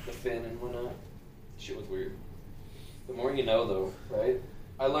the fin and whatnot. Shit was weird. The more you know, though, right?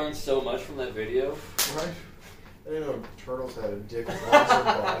 I learned so much from that video. Right. I didn't know turtles had a dick as long as their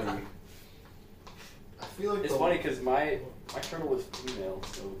body. I feel like It's funny because my turtle was female,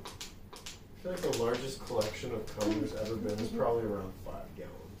 so I feel like the largest collection of cum there's ever been is probably around 5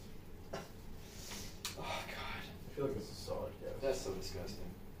 gallons. oh god, I feel like it's a solid guess. that's so disgusting.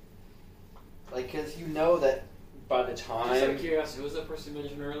 Like, because you know that by the Just out time of curiosity, who was that person you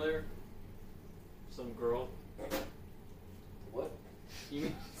mentioned earlier? Some girl? what? You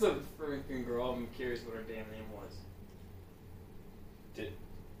mean some freaking girl? I'm curious what her damn name was.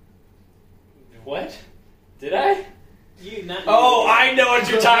 What? Did I? You not? Oh, I know what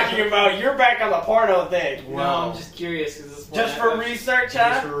you're talking about. You're back on the porno thing. No, Wow. I'm just curious because this. Just for research, huh?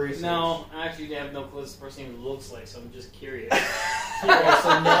 Just for research. No, I actually have no clue what this person even looks like, so I'm just curious. Yeah,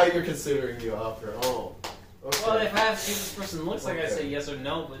 so now you're considering the offer. Oh. Okay. Well, if I have to see what this person looks like, I Okay. say yes or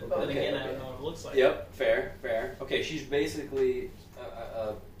no, but then Okay, again, I okay. don't know what it looks like. Yep, fair. Okay, she's basically.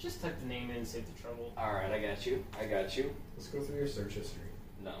 Just type the name in and save the trouble. All right, I got you. Let's go through your search history.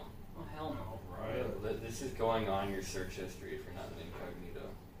 No. Oh, hell no. This is going on your search history if you're not an incognito.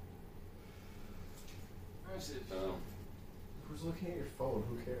 Who's looking at your phone?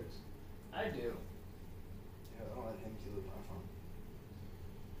 Who cares? I do. Yeah, I'll let him do my phone.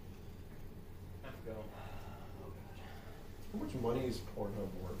 I have to go. Oh god. How much money is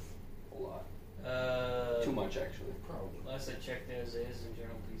Pornhub worth? A lot. Too Too much, actually. Probably. Last I checked, as is in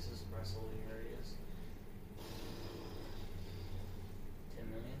general pieces across all the areas. 10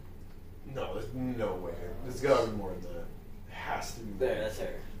 million? No, there's no way. There's gotta be more than that. It has to be more. There, that's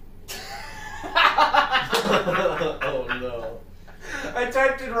her. Oh no. I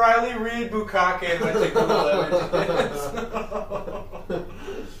typed in Riley Reid Bukake and went to Google Images.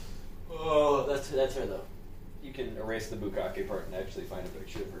 Oh, that's her though. You can erase the Bukake part and actually find a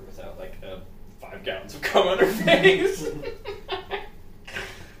picture of her without like 5 gallons of cum on her face.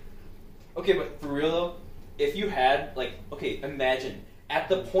 Okay, but for real though, if you had imagine at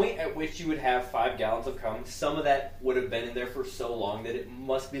the point at which you would have 5 gallons of cum, some of that would have been in there for so long that it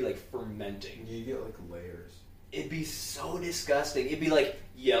must be like fermenting. You get like layers. It'd be so disgusting. It'd be like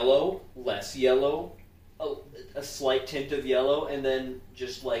yellow, less yellow, a slight tint of yellow, and then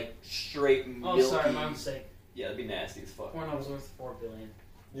just like straight milky. Oh, sorry, my mistake. Yeah, it'd be nasty as fuck. Pornhub's worth $4 billion.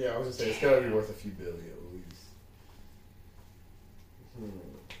 Yeah, I was gonna say it's gotta be worth a few billion at least.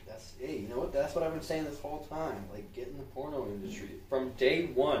 You know what? That's what I've been saying this whole time. Like, get in the porno industry. From day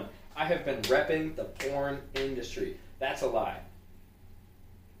one, I have been repping the porn industry. That's a lie.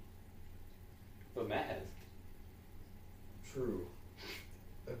 But Matt has. True.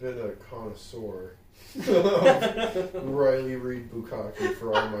 I've been a connoisseur of Riley Reid Bukake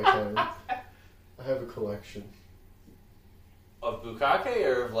for all my time. I have a collection. Of bukkake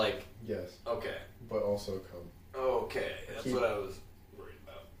or of like? Yes, Okay. but also cum. Okay, that's what I was worried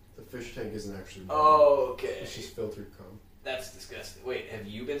about. The fish tank isn't actually. Oh, okay. It's just filtered cum. That's disgusting. Wait, have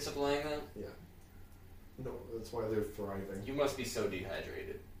you been supplying them? Yeah. No, that's why they're thriving. You must be so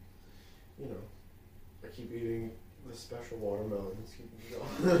dehydrated. You know, I keep eating the special watermelons. Keep me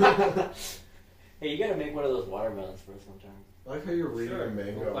going. Hey, you gotta make one of those watermelons for us sometime. I like how you're reading Sure. a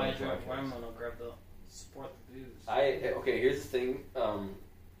manga We'll on buy the a giant podcast. watermelon. I'll grab the support the booze. Okay, here's the thing.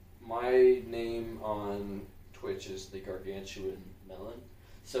 My name on Twitch is the Gargantuan Melon.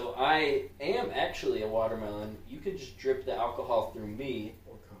 So I am actually a watermelon. You could just drip the alcohol through me.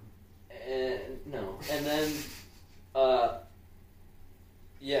 Or cum. And then,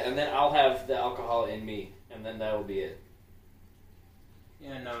 and then I'll have the alcohol in me, and then that'll be it.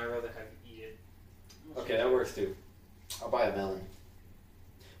 Yeah, no, I'd rather have you eat it. Okay, that works too. I'll buy a melon.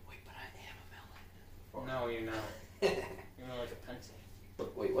 Wait, but I am a melon. No, you're not. You're more like a pencil.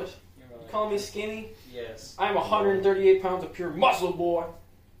 Wait, what? You're more You like call me skinny? Yes. I'm 138 pounds of pure muscle, boy.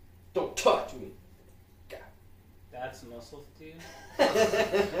 Don't touch me. That's muscle to you? I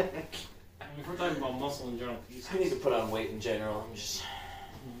If we're talking about muscle in general pieces. need to put on weight in general. I'm just.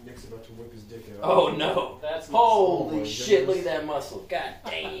 Nick's about to whip his dick out. Oh no! That's Holy Oh my shit! Look goodness. at that muscle. God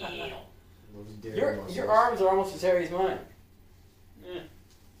damn! Those dairy Your muscles. arms are almost as hairy as mine. Yeah.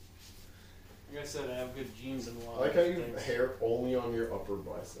 Like I said, I have good genes and a lot I like of how you things. have hair only on your upper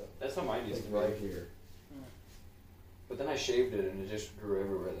bicep. That's how mine used Like to be. right here. But then I shaved it and it just grew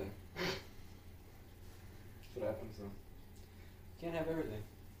everywhere. Then. That's what happens though. Can't have everything.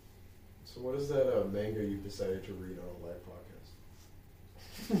 So what is that manga you decided to read on a live podcast?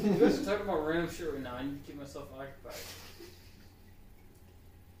 You guys are talking about random shit right now. I need to keep myself occupied.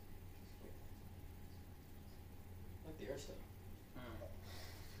 I like the art style. Hmm.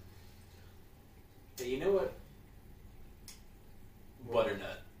 Hey, you know what?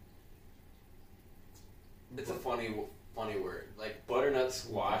 Butternut. It's a funny word. Like butternut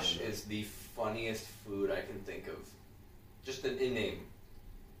squash Butternut. is the funniest food I can think of. Just in name.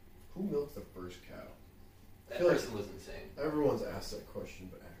 Who milked the first cow? That feel like- person was insane. Everyone's asked that question,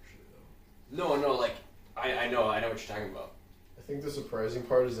 but actually though. No, like I know what you're talking about. I think the surprising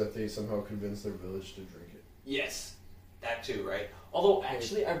part is that they somehow convinced their village to drink it. Yes, that too, right? Although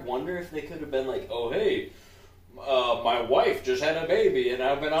actually, I wonder if they could have been like, "Oh, hey, my wife just had a baby, and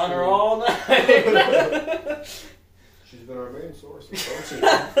I've been on her all night." She's been our main source of protein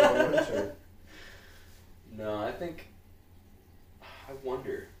for the winter. No, I think. I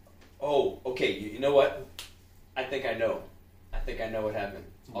wonder. Oh, okay. You know what? I think I know. I think I know what happened.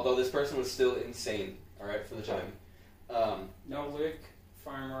 Although this person was still insane. All right, for the time. Norwich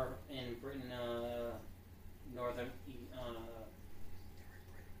farmer in Britain, northern.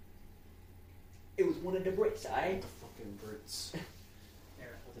 It was one of the Brits, The fucking Brits.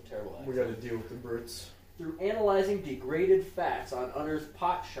 That's a terrible accent. We gotta deal with the Brits. Through analyzing degraded fats on unearthed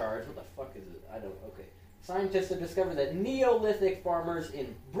pot shards, what the fuck is it? I don't. Okay. Scientists have discovered that Neolithic farmers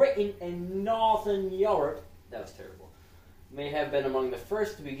in Britain and Northern Europe, that was terrible, may have been among the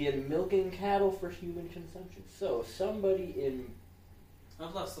first to begin milking cattle for human consumption. So, somebody in.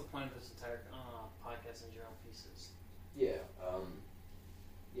 I've lost the point of this entire podcast in general pieces. Yeah,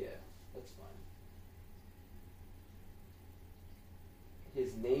 that's fine.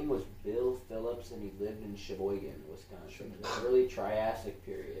 His name was Bill Phillips and he lived in Sheboygan, Wisconsin, in the early Triassic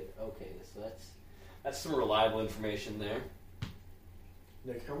period. Okay, so that's some reliable information there.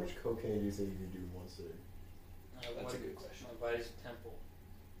 Nick, how much cocaine do you think you can do once a day? That's a good question. My body's a temple.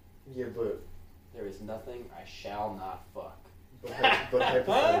 Yeah, but There is nothing I shall not fuck. but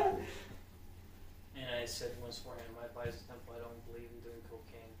hypothetically. And I said once beforehand, my body's a temple. I don't believe in doing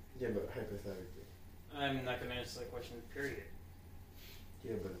cocaine. Yeah, but hypothetically. I'm not going to answer that question, period.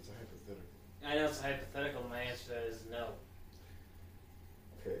 Yeah, but it's a hypothetical. I know it's a hypothetical. My answer to that is no.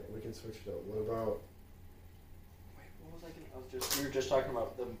 Okay, we can switch it up. What about? Wait, what was I going we were just talking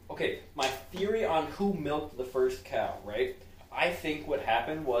about the. Okay, my theory on who milked the first cow, right? I think what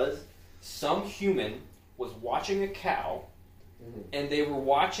happened was some human was watching a cow, and they were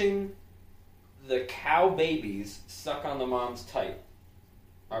watching the cow babies suck on the mom's type.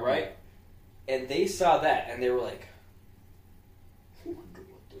 All right? And they saw that, and they were like, I wonder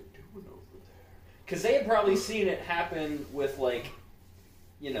what they're doing over there. Because they had probably seen it happen with, like,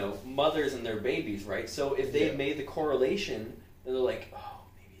 you know, mothers and their babies, right? So if they had made the correlation, then they're like, oh,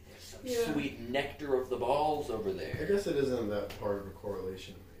 maybe there's some sweet nectar of the balls over I there. guess it isn't that hard of a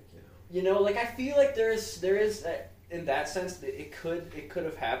correlation to make, You know, like, I feel like there is in that sense, that it could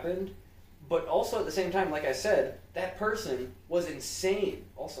have happened. But also at the same time, like I said, that person was insane.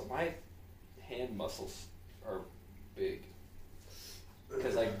 Also, my hand muscles are big.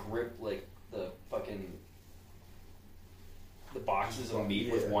 Because I grip like the boxes of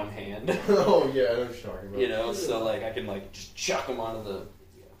meat with one hand. Oh yeah, I know what you're talking about. You know, so like I can like just chuck them onto the.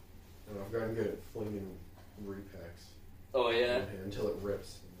 And I've gotten good at flinging repacks. Oh yeah. Until it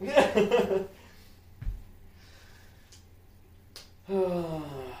rips.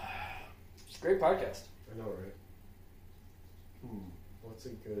 Great podcast. I know, right? What's a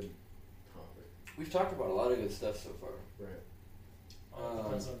good topic? We've talked about a lot of good stuff so far. Right. Well, it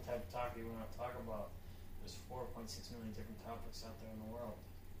depends on the type of topic you want to talk about. There's 4.6 million different topics out there in the world.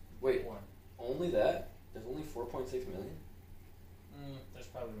 Wait, One. only that? There's only 4.6 million? There's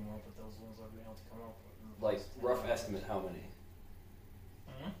probably more, but those ones I've been able to come up with. Like, rough estimate, how many?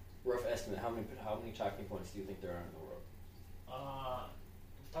 Mm-hmm. Rough estimate, how many talking points do you think there are in the world?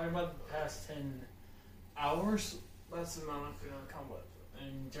 Talking about the past 10 hours, that's the amount I'm feeling come with.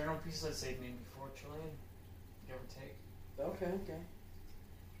 In general pieces, I'd say maybe 4 trillion, give or take. Okay.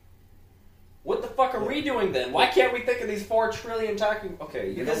 What the fuck are we doing then? Why can't we think of these 4 trillion talking...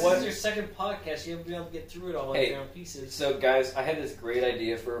 Okay, you know This what? is your second podcast. You haven't been able to get through it all in general pieces. So, guys, I had this great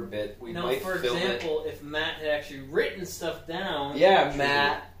idea for a bit. We might for film example, if Matt had actually written stuff down... Yeah,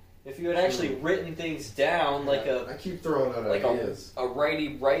 Matt. If you had actually written things down like I keep throwing out ideas. a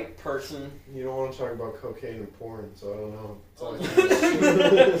righty right person. You don't want to talk about cocaine and porn, so I don't know.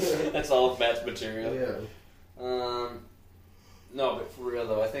 That's all of Matt's material. Yeah. No, but for real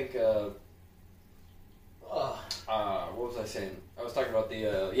though, I think. What was I saying? I was talking about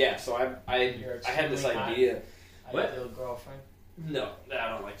the. So I had this idea. What? Ideal girlfriend. No, I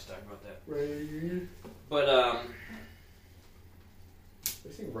don't like to talk about that. Riley. But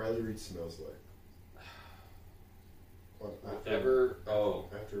What do you think Riley Reid smells like? After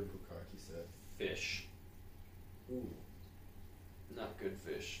Bukkake said. Fish. Ooh. Not good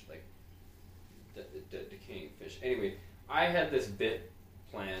fish, like decaying fish. Anyway, I had this bit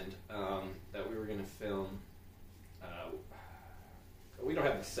planned that we were gonna film. We don't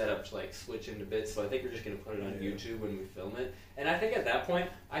have the setup to like switch into bits, so I think we're just gonna put it on YouTube when we film it. And I think at that point,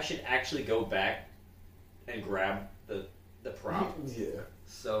 I should actually go back and grab the prop. Yeah.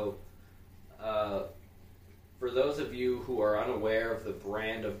 So, for those of you who are unaware of the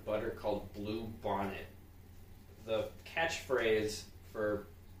brand of butter called Blue Bonnet, the catchphrase for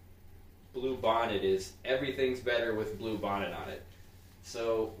Blue Bonnet is "everything's better with Blue Bonnet on it."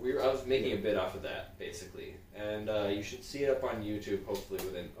 So I was making a bit off of that, basically, and you should see it up on YouTube. Hopefully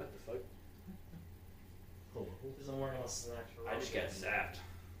within what the fuck? Doesn't work unless it's an actual. I just got zapped.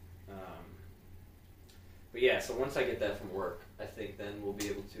 But yeah, so once I get that from work, I think then we'll be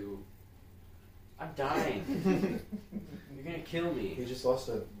able to. I'm dying. You're gonna kill me. He just lost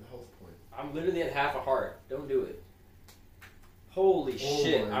a health point. I'm literally at half a heart. Don't do it. Holy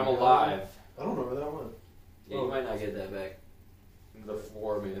shit, my I'm God. alive. I don't know where that went. Yeah, you might not get that back. The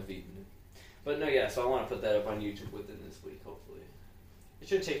floor may have eaten it. But no, yeah, so I want to put that up on YouTube within this week, hopefully. It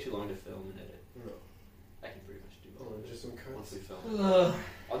shouldn't take too long to film and edit. No. I can pretty much do all of it Just some once cuts. we film it.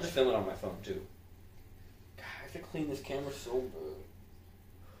 I'll just film it on my phone, too. God, I have to clean this camera so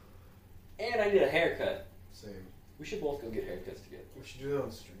bad. And I need a haircut. Same. We should both go get haircuts together. We should do that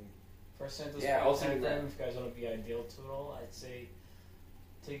on stream. First sentence. Yeah, I'll do that. If you guys want to be ideal to it all, I'd say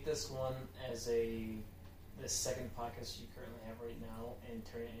take this one as the second podcast you currently have right now and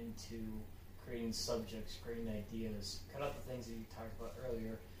turn it into creating subjects, creating ideas. Cut out the things that you talked about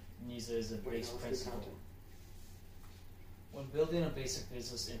earlier and use it as a base principle. When building a basic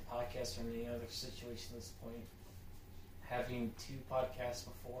business in podcasts or any other situation at this point, having 2 podcasts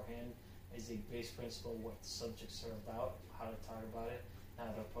beforehand is a base principle of what the subjects are about, how to talk about it, how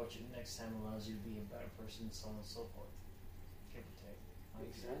to approach it next time allows you to be a better person, so on and so forth. Give or take.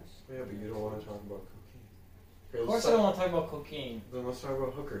 Makes sense. Yeah, but you don't want to talk about cocaine. Of course I don't want to talk about cocaine. Then let's talk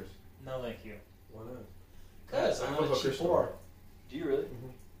about hookers. No, thank you. Why not? Because I I'm have a not a hooker cheap story. whore. Do you really?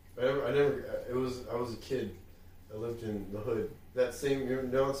 I was a kid. I lived in the hood. That same, you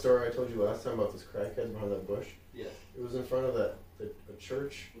know that story I told you last time about this crackhead behind that bush? Yes. It was in front of a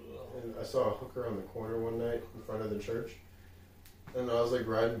church, and I saw a hooker on the corner one night in front of the church, and I was like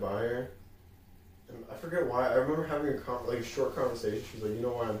riding by her, and I forget why. I remember having a short conversation. She's like, "You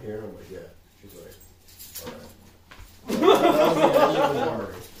know why I'm here?" And I'm like, "Yeah." She's like, "All right." That was the end of the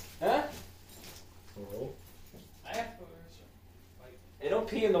memory. Huh? Well, Hey, don't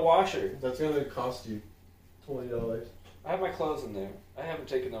pee in the washer. that's gonna cost you $20. I have my clothes in there. I haven't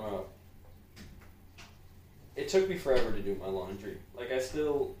taken them out. It took me forever to do my laundry. Like, I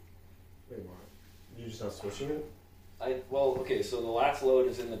still... Wait, what? You just not switching it? Okay, so the last load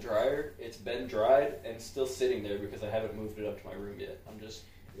is in the dryer. It's been dried and still sitting there because I haven't moved it up to my room yet. I'm just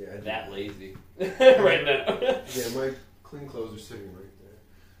Yeah, I do. that lazy right now. Yeah, my clean clothes are sitting right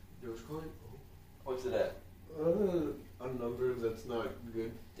there. Dogecoin? What's it at? A number that's not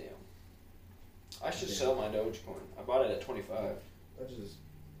good. Damn. I should Damn. sell my Dogecoin. I bought it at 25. I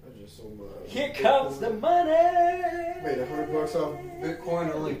just sold my. Here comes the money. Wait, $100 off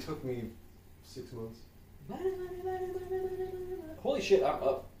Bitcoin only took me 6 months. Holy shit, I'm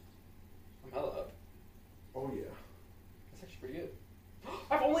up. I'm hella up. Oh yeah. That's actually pretty good.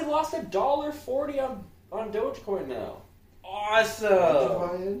 I've only lost $1.40 on Dogecoin now. Awesome. Did you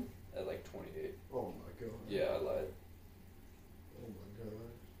buy in? At like 28. Oh my god. Yeah, I lied. Oh my god.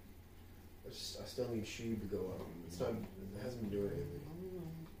 I still need Sheeb to go up. It's not. It hasn't been doing anything.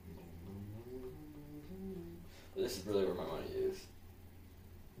 But this is really where my money is.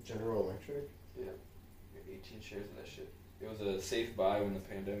 General Electric. Yeah. 18 shares of that shit. It was a safe buy when the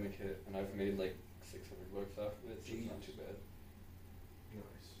pandemic hit, and I've made like $600 off of it, so it's not too bad.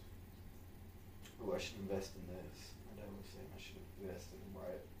 Nice. Ooh, I should invest in this. My dad was saying I should invest in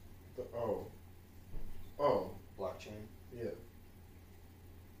Riot Oh. blockchain. Yeah.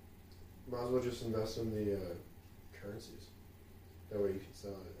 Might as well just invest in the currencies. That way you can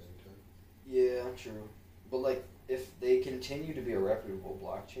sell it at any time. Yeah, true. But like, if they continue to be a reputable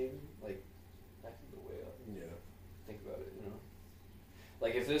blockchain, like that can go way up. Yeah. Think about it, you know.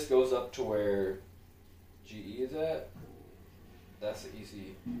 Like if this goes up to where GE is at, that's an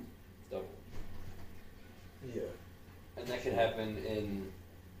easy double. Yeah. And that could happen in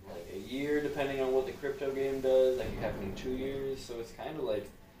like a year, depending on what the crypto game does. That could happen in 2 years. So it's kind of like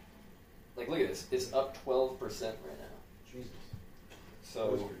look at this. It's up 12% right now. Jesus. So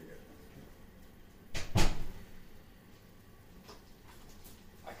That was pretty good.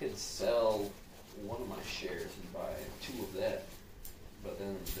 I could sell one of my shares and buy 2 of that, but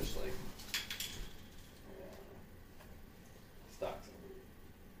then it's just like stocks.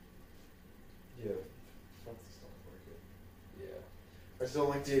 Yeah. Fuck the stock market. Yeah. I just don't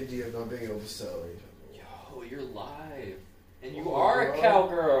like the idea of not being able to sell anytime. Yo, you're live, and you Oh are my a God.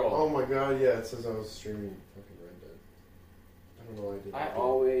 cowgirl. Oh my god, yeah, it says I was streaming fucking Red Dead. I don't know why I did I that.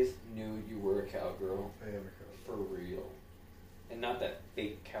 always knew you were a cowgirl. I am a cowboy. For real. And not that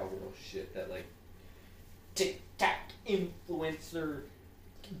fake cowgirl shit that like TikTok influencer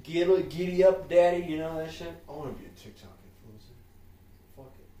giddy up daddy, you know that shit? I want to be a TikTok influencer.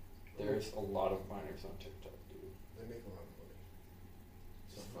 Fuck it. There's a lot of minors on TikTok, dude. They make a lot of money.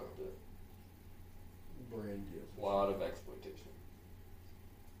 It's fucked up. Brand deals. A lot of exploitation.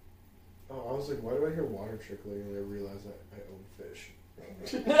 Oh, I was like, why do I hear water trickling? And I realized that I own fish.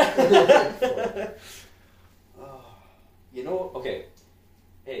 Oh. You know, okay.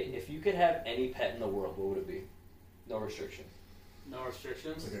 Hey, if you could have any pet in the world, what would it be? No restriction. No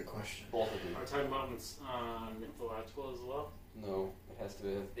restrictions. That's a good question. Both of you. Are we talking about mythological as well? No, it has to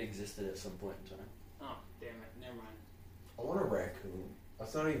have existed at some point in time. Oh, damn it. Never mind. I want a raccoon.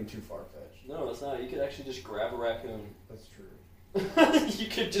 That's not even too far-fetched. No, it's not. You could actually just grab a raccoon. That's true. You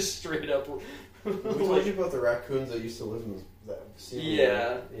could just straight up. We told you about the raccoons that used to live in that scene.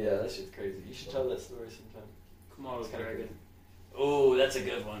 Yeah, that shit's crazy. You should tell that story sometime. Komodo It's kinda dragon. crazy. Oh, that's a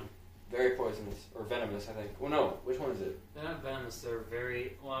good one. Very poisonous or venomous, I think. Well, no, which one is it? They're not venomous. They're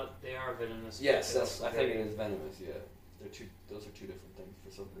very well. They are venomous. but Yes, they're that's. also I think it very- is venomous. Yeah, they're two. Those are two different things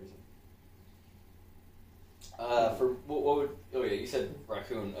for some reason. For what would? Oh yeah, you said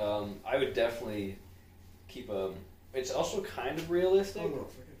raccoon. I would definitely keep a. It's also kind of realistic. Oh no,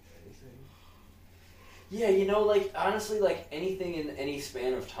 forget anything. Yeah, you know, like honestly, like anything in any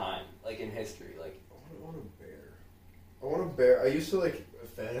span of time, like in history, like I want a bear. I want a bear. I used to like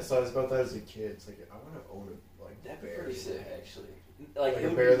fantasize about that as a kid. It's like I want to own a that'd be bear. pretty sick, actually. Like, Like it a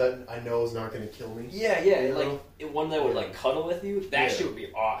would bear be- that I know is not going to kill me. Yeah, You like know? one that would Yeah. like cuddle with you. That Yeah. shit would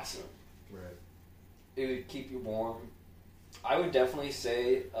be awesome. Right. It would keep you warm. I would definitely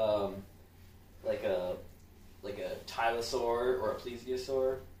say like a tylosaur or a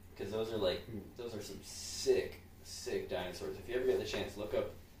plesiosaur, because those are some sick dinosaurs. If you ever get the chance, look up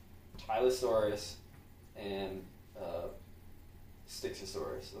Tylosaurus and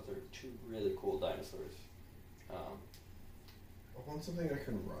Styxosaurus. Those are 2 really cool dinosaurs. I want something I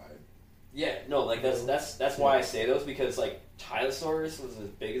can ride. Yeah, no, like that's why I say those, because like Tylosaurus was as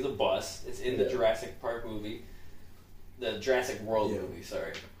big as a bus. It's in the Yeah. Jurassic Park movie, the Jurassic World Yeah. movie.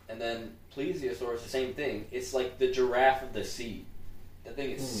 Sorry, and then Plesiosaurus, the same thing. It's like the giraffe of the sea. That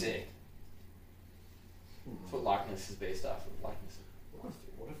thing is sick. That's what Loch Ness is based off of. Loch Ness.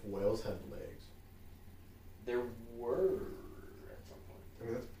 What if whales had legs? There were at some point. I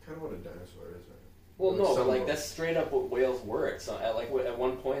mean, that's kind of what a dinosaur is, right? Well, Like no, but some like of- that's straight up what whales were. At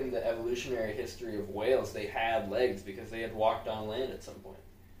one point in the evolutionary history of whales, they had legs because they had walked on land at some point.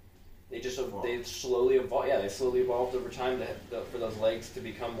 They slowly evolve. Yeah, they slowly evolved over time for those legs to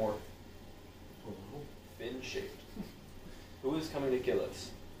become more fin shaped. Who is coming to kill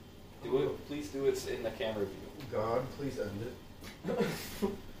us? Please do it in the camera view. God, please end it.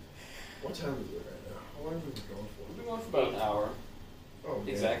 What time is it right now? How long have we been going for? We've been going for about an hour. Oh, man.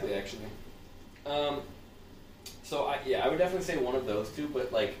 Exactly, actually. So I would definitely say one of those two,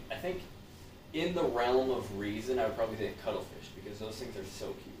 but like I think in the realm of reason, I would probably say cuttlefish because those things are so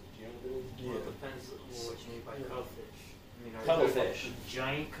cute. Do you know what I mean? Well, it depends on what you mean by cuttlefish. I mean, are Cuttlefish. you talking about the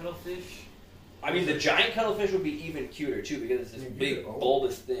giant cuttlefish? I mean, the giant cuttlefish would be even cuter too because it's this big,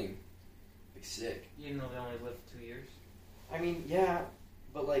 bulbous thing. Be sick. You know they only live 2 years. I mean, yeah,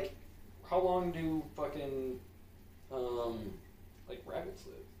 but like, how long do fucking like rabbits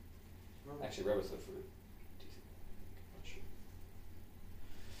live? Actually, rabbits live for decent. I'm not sure.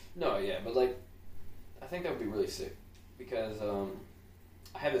 No, yeah, but like, I think that would be really sick because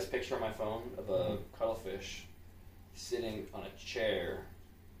I have this picture on my phone of a cuttlefish sitting on a chair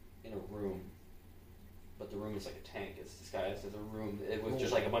in a room, but the room is like a tank. It's disguised as a room with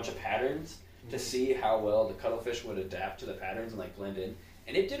just like a bunch of patterns to see how well the cuttlefish would adapt to the patterns and like blend in.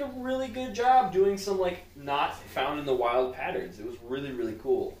 And it did a really good job doing some like not found in the wild patterns. It was really, really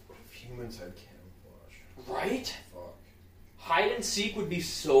cool. What if humans had camouflage? Right? Fuck. Hide and seek would be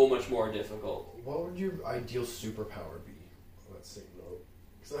so much more difficult. What would your ideal superpower be on that same note?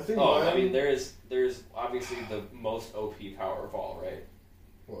 Because I think I mean, there's obviously the most OP power of all, right?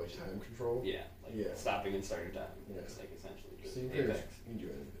 Well, like time control? Yeah, like stopping and starting time. Yeah. It's like essentially just So you Apex. can do anything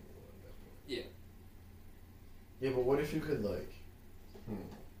you want at that point. Yeah. Yeah, but what if you could like...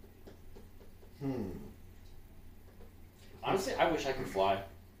 Honestly, I wish I could fly.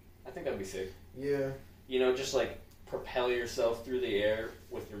 I think that'd be sick. Yeah. You know, just like propel yourself through the air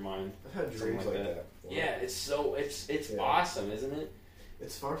with your mind. I've had Something dreams like like that. that before. Yeah, it's Yeah. awesome, isn't it?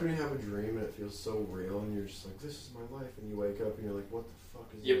 It's fucked when you have a dream and it feels so real and you're just like, this is my life. And you wake up and you're like, what the fuck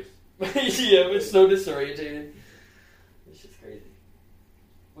is Yep. this? Yeah, it's so disorientated. It's just crazy.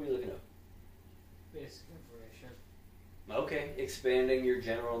 What are you looking up? Basic information. Okay, expanding your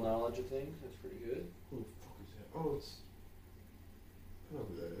general knowledge of things. That's pretty good. Who the fuck is that? Oh, it's... I know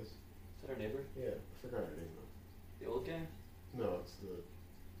who that is. Is that our neighbor? Yeah, I forgot her name though. The old guy? No, it's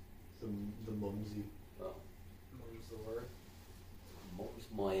the mumsy. Oh. Mum's the word. Mom's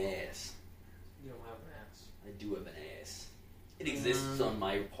my ass. You don't have an ass. I do have an ass. It exists on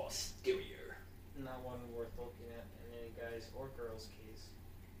my posterior. Not one worth looking at in any guy's or girl's case.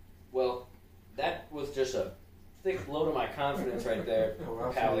 Well, that was just a thick blow to my confidence right there,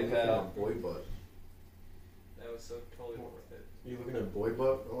 Oh, pally looking pal. at boy butt. That was so totally worth it. Are you looking at boy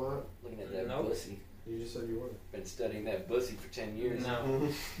butt a lot? Looking at that Nope. pussy. You just said you were. Been studying that pussy for 10 years. No.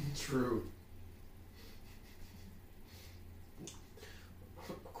 True.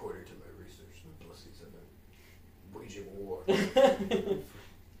 According to my research, the pussies have been waging war for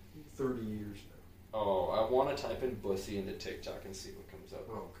 30 years now. Oh, I want to type in pussy into TikTok and see what comes up.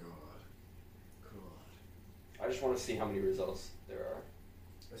 Oh, God. I just want to see how many results there are.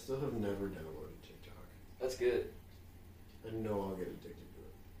 I still have never downloaded TikTok. That's good. I know I'll get addicted to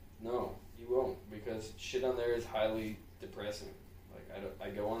it. No, you won't, because shit on there is highly depressing. Like I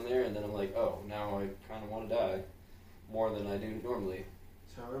go on there and then I'm like, oh, now I kind of want to die more than I do normally.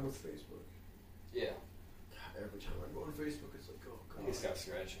 It's how I am with Facebook. Yeah, God, every time I go on Facebook, it's like, oh, I God. think it's got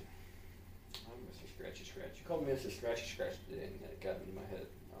scratching. I'm Mr. Scratchy Scratch. You called me Mr. Scratchy Scratch today, and that got into my head.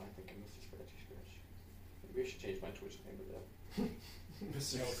 Now I think I'm Mr. Scratchy Scratch. Maybe I should change my Twitch name to that.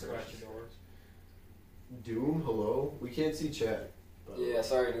 Mr. No Scratch. scratchy doors. Doom, hello? We can't see chat. by the way. Yeah,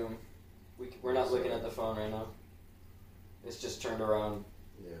 sorry, Doom. We're not looking at the phone right now. It's just turned around.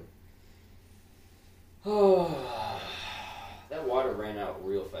 Yeah. Oh, that water ran out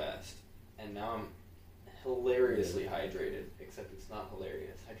real fast, and now I'm hilariously hydrated. Except it's not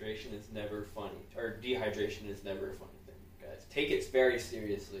hilarious. Hydration is never funny, or dehydration is never a funny thing, guys. Take it very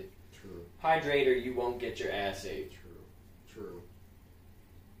seriously. True. Hydrate or you won't get your ass ate. True.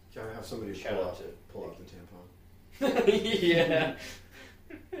 Can I have somebody Shout pull out out to the tampon? Yeah.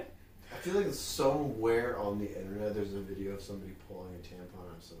 I feel like somewhere on the internet there's a video of somebody pulling a tampon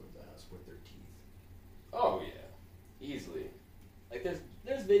out of someone's ass with their teeth. Oh yeah, easily. Like there's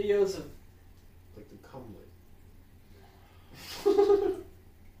videos of Like the cumlet.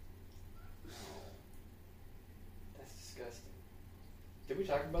 that's disgusting. Did we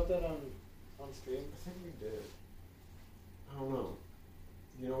talk about that on stream? I think we did. I don't know.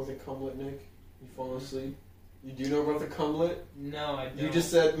 You know the cumlet, Nick? You fall asleep? You do know about the cumlet? No, I don't. You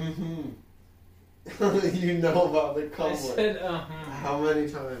just said, You know about the I cumlet. said, How many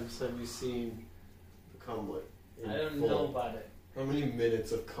times have you seen the cumlet? in I don't full? know about it. How many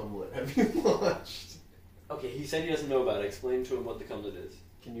minutes of Cumlet have you watched? Okay, he said he doesn't know about it. Explain to him what the cumlet is.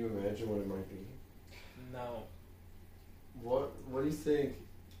 Can you imagine what it might be? No. What do you think?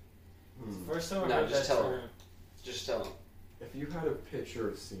 First time I No, heard just that tell term. him. Just tell him. If you had a pitcher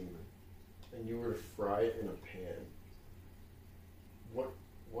of semen and you were to fry it in a pan,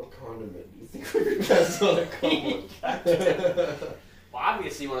 what condiment do you think would be best on a Cumlet? Well,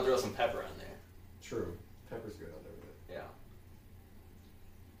 obviously you want to throw some pepper on there. True. Pepper's good on everything. Yeah.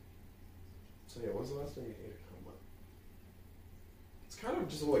 So yeah, when's the last time you ate a Cumlet? It's kind of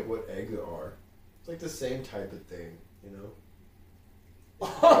just like what eggs are. It's like the same type of thing, you know?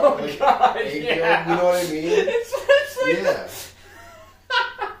 Oh Like God! egg Yeah. yolk, you know what I mean? It's like Yeah.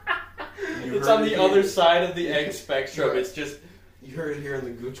 You it's heard on it the here- other side of the egg spectrum. Right. It's just You heard it here in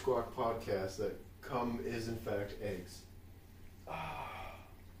the Gooch Squawk podcast that cum is in fact eggs.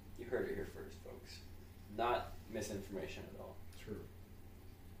 you heard it here first, folks. Not misinformation at all. True.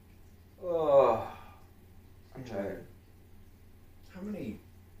 Oh, I'm tired. How many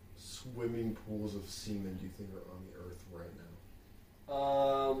swimming pools of semen do you think are on the earth right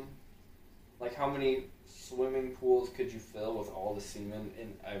now? Like how many swimming pools could you fill with all the semen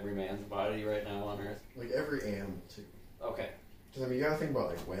in every man's body right now on Earth? Like every animal too. Okay. Because I mean, you gotta think about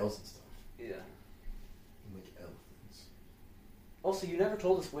like whales and stuff, Yeah. and like elephants. Also, you never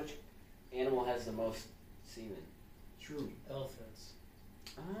told us which animal has the most semen. True. Elephants.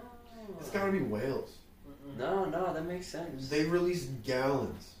 Oh. It's gotta be whales. Mm-mm. No, that makes sense. They release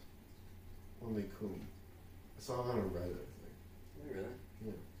gallons when they coom. I saw that on Reddit, I think. Really?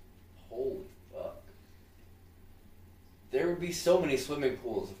 Yeah. Holy fuck. There would be so many swimming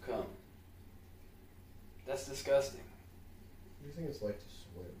pools of cum. That's disgusting. What do you think it's like to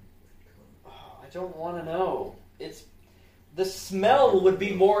swim with cum? Oh, I don't want to know. The smell would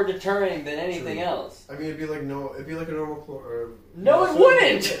be more deterring than anything True. else. I mean, it'd be like a normal No, it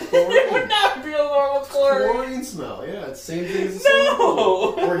wouldn't. It would not be a normal chlorine. Chlorine smell. Yeah, it's the same thing as a No! swimming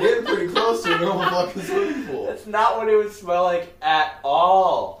pool. We're getting pretty close to a normal fucking swimming pool. That's not what it would smell like at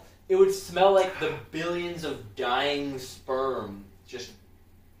all. It would smell like the billions of dying sperm just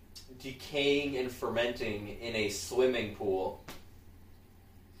decaying and fermenting in a swimming pool.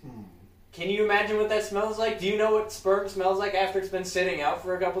 Can you imagine what that smells like? Do you know what sperm smells like after it's been sitting out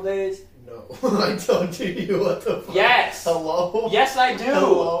for a couple days? No, I don't. Do you? What the fuck? Yes. Hello. Yes, I do.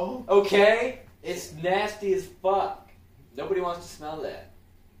 Hello. Okay? It's nasty as fuck. Nobody wants to smell that.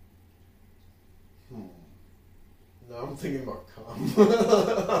 No, I'm thinking about cum.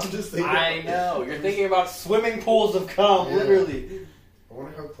 I'm just thinking. I know. You're thinking about swimming pools of cum, Yeah. literally. I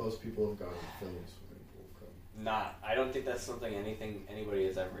wonder how close people have gotten to filling a swimming pool of cum. Not. I don't think that's something anybody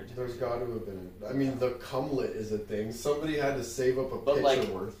has ever attempted. There's got to have been. I mean, the cumlet is a thing. Somebody had to save up a But, pitcher like,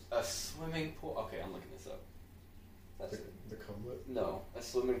 worth. A swimming pool. Okay, I'm looking this up. That's it. The cumlet. No, a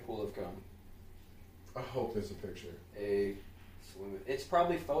swimming pool of cum. I hope there's a picture. A swimming. It's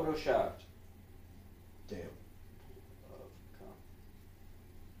probably photoshopped. Damn. Of cum.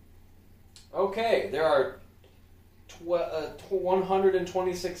 Okay, there are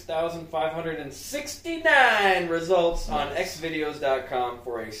 126,569 results on Nice. xvideos.com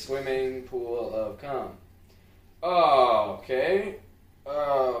for a swimming pool of cum. Oh, okay.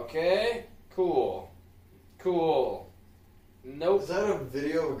 Okay. Cool. Nope. Is that a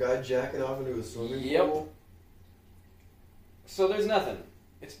video of a guy jacking off into a swimming Yep. pool? So there's nothing.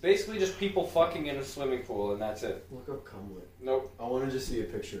 It's basically just people fucking in a swimming pool, and that's it. Look up cumlet. Nope. I want to just see a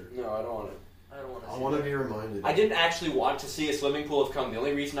picture. No, I don't want it. I don't want to I see want it. to be reminded. I didn't actually want to see a swimming pool of cum. The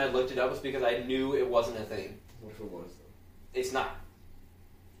only reason I looked it up was because I knew it wasn't a thing. What if it was though? It's not.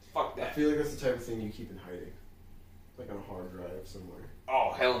 Fuck I that. feel like that's the type of thing you keep in hiding, like on a hard drive somewhere.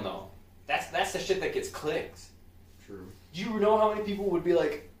 Oh, hell no. That's the shit that gets clicks. True. Do you know how many people would be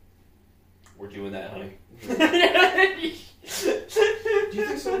like, "We're doing that, honey"? Do you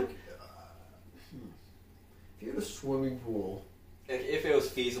think so? If you had a swimming pool, If it was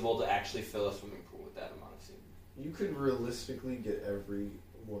feasible to actually fill a swimming pool with that amount of semen. you could realistically get every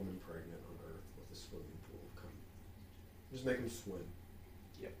woman pregnant on Earth with a swimming pool of cum. Just make them swim.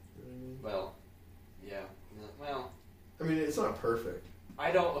 Yep. You know what I mean? Well, yeah. Well, I mean, it's not perfect.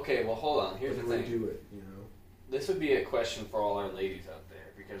 I don't. Okay, well, hold on. Here's but the we thing. do it, you know. This would be a question for all our ladies out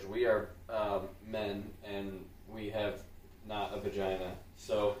there because we are men and we have not a vagina.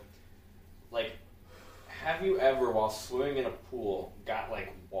 So, like, have you ever, while swimming in a pool, got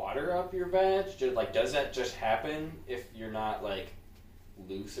like water up your vag? Does that just happen if you're not like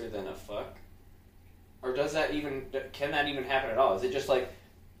looser than a fuck? Or can that even happen at all? Is it just like?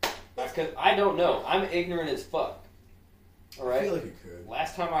 Because I don't know. I'm ignorant as fuck. All right. I feel like it could.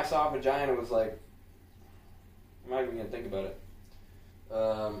 Last time I saw a vagina was like, I'm not even gonna think about it.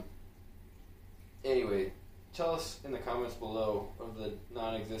 Anyway, tell us in the comments below of the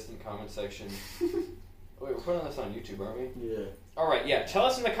non-existent comment section. Oh, wait, we're putting this on YouTube, aren't we? Yeah. All right, yeah. Tell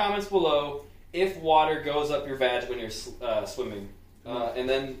us in the comments below if water goes up your vag when you're swimming, and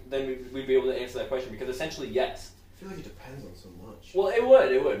then we'd be able to answer that question, because essentially yes. I feel like it depends on so much. Well, it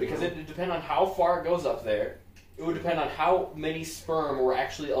would because it would depend on how far it goes up there. It would depend on how many sperm were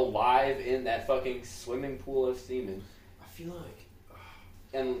actually alive in that fucking swimming pool of semen. I feel like.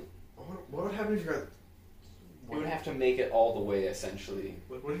 And what would happen if you got? you would have to make it all the way, essentially.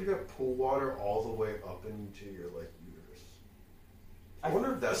 Like, what if you got pool water all the way up into your like uterus? I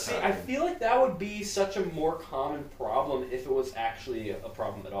wonder if that's. See, I feel like that would be such a more common problem if it was actually a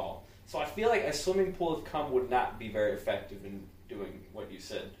problem at all. So I feel like a swimming pool of cum would not be very effective in doing what you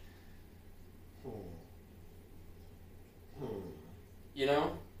said. You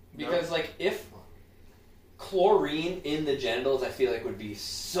know? Because, like, if chlorine in the genitals, I feel like would be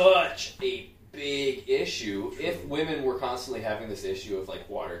such a big issue. True. If women were constantly having this issue of, like,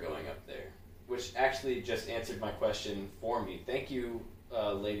 water going up there. Which actually just answered my question for me. Thank you,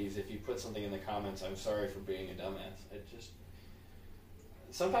 ladies. If you put something in the comments, I'm sorry for being a dumbass.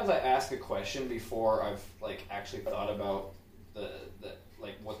 Sometimes I ask a question before I've, like, actually thought about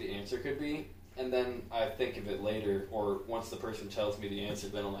what the answer could be. And then I think of it later, or once the person tells me the answer,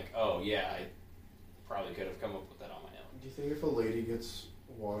 then I'm like, oh yeah, I probably could have come up with that on my own. Do you think if a lady gets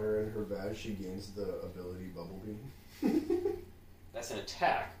water in her vag, she gains the ability bubble beam? That's an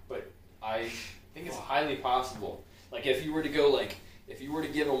attack, but I think it's highly possible. Like, if you were to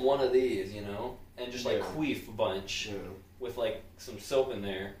give them one of these, you know, and just, like, queef a bunch with, like, some soap in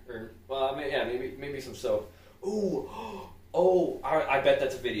there, or, well, maybe some soap. Ooh, I bet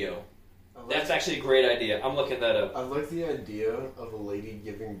that's a video. That's actually a great idea. I'm looking that up. I like the idea of a lady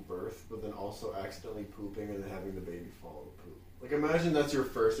giving birth, but then also accidentally pooping and then having the baby follow poop. Like, imagine that's your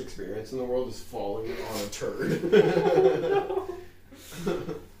first experience in the world, is falling on a turd.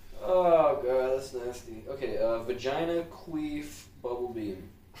 Oh, God, that's nasty. Okay, vagina, queef, bubble beam.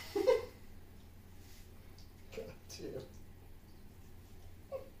 God damn.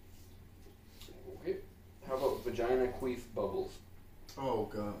 Okay. How about vagina, queef, bubbles? Oh,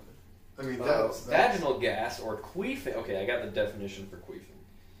 God. I mean, that's vaginal gas or queefing. Okay, I got the definition for queefing.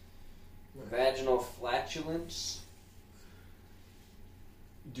 Vaginal flatulence.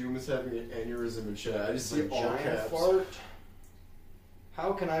 Doom is having an aneurysm in chat. I just see all Vagina caps. fart.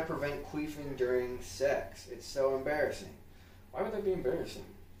 How can I prevent queefing during sex? It's so embarrassing. Why would that be embarrassing?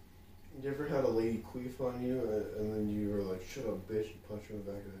 You ever had a lady queef on you and then you were like, shut up, bitch, and punch her in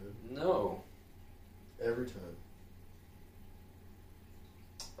the back of the head? No. Every time.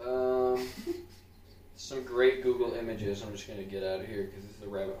 Some great Google images. I'm just going to get out of here because this is a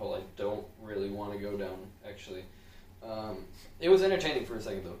rabbit hole I don't really want to go down, actually. It was entertaining for a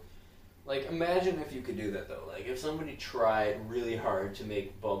second, though. Like, imagine if you could do that, though. Like, if somebody tried really hard to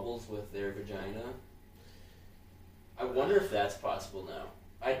make bubbles with their vagina. I wonder if that's possible now.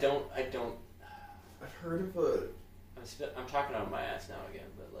 I don't. I've heard of a... I'm talking out of my ass now again,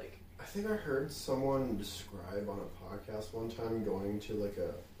 but, like... I think I heard someone describe on a podcast one time going to like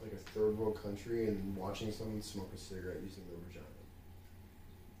a third world country and watching someone smoke a cigarette using their vagina.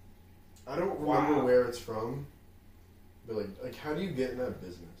 I don't remember where it's from, but like how do you get in that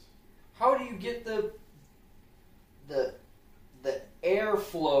business? How do you get the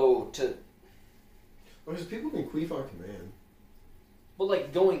airflow to? Well, because people can queef on command. But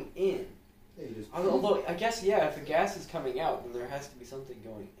like going in. Yeah, you just Although I guess if the gas is coming out, then there has to be something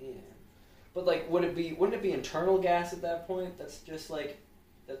going in. But like, wouldn't it be internal gas at that point? That's just like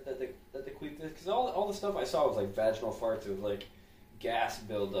that the queef is, because all the stuff I saw was like vaginal farts. It was like gas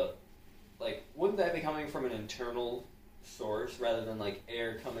buildup. Like, wouldn't that be coming from an internal source rather than like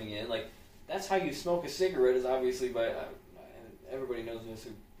air coming in? Like, that's how you smoke a cigarette, is obviously by everybody knows this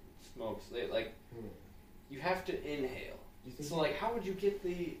who smokes. You have to inhale. So like, how would you get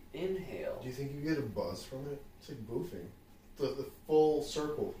the inhale? Do you think you get a buzz from it? It's like boofing. The full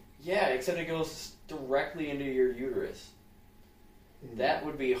circle. Yeah, except it goes directly into your uterus. That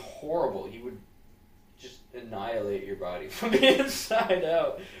would be horrible. You would just annihilate your body from the inside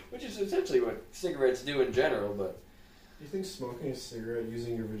out, which is essentially what cigarettes do in general, but... Do you think smoking a cigarette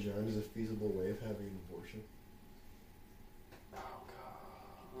using your vagina is a feasible way of having an abortion? Oh, God.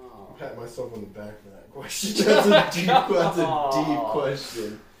 Oh. I'll pat myself on the back for that question. That's a deep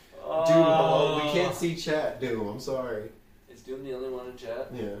question. Doom, we can't see chat, Doom. I'm sorry. Is Doom the only one in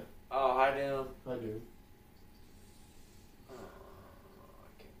chat? Yeah. Oh, hi, Doom. I do.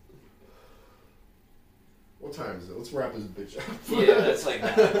 What time is it? Let's wrap this bitch up. Yeah, that's like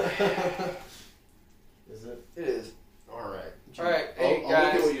that. Is it? It is. Alright. Alright, hey,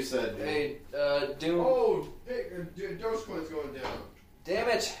 said. Dude. Hey, Doom. Oh, hey, Dogecoin's going down. Damn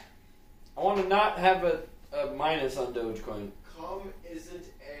it! I want to not have a minus on Dogecoin. Cum isn't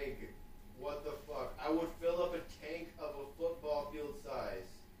egg. What the fuck? I would fill up a tank of a football field size.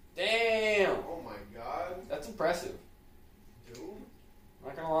 Damn! Oh my god. That's impressive. Doom? I'm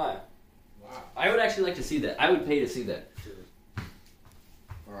not gonna lie. Wow. I would actually like to see that. I would pay to see that.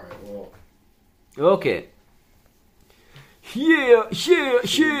 Alright, well. Okay. Yeah.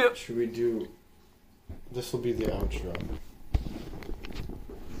 Should we do. This will be the outro.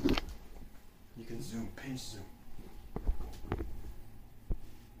 You can zoom, pinch zoom.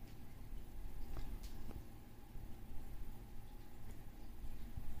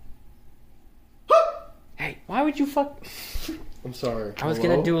 Hey, why would you fuck? I'm sorry. I was Hello?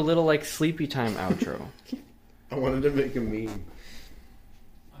 gonna do a little like sleepy time outro. I wanted to make a meme.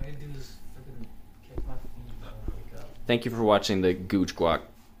 All I gotta do is freaking kick my feet and wake up. Thank you for watching the Gooch Guac.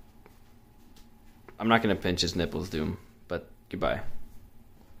 I'm not gonna pinch his nipples, Doom, but goodbye.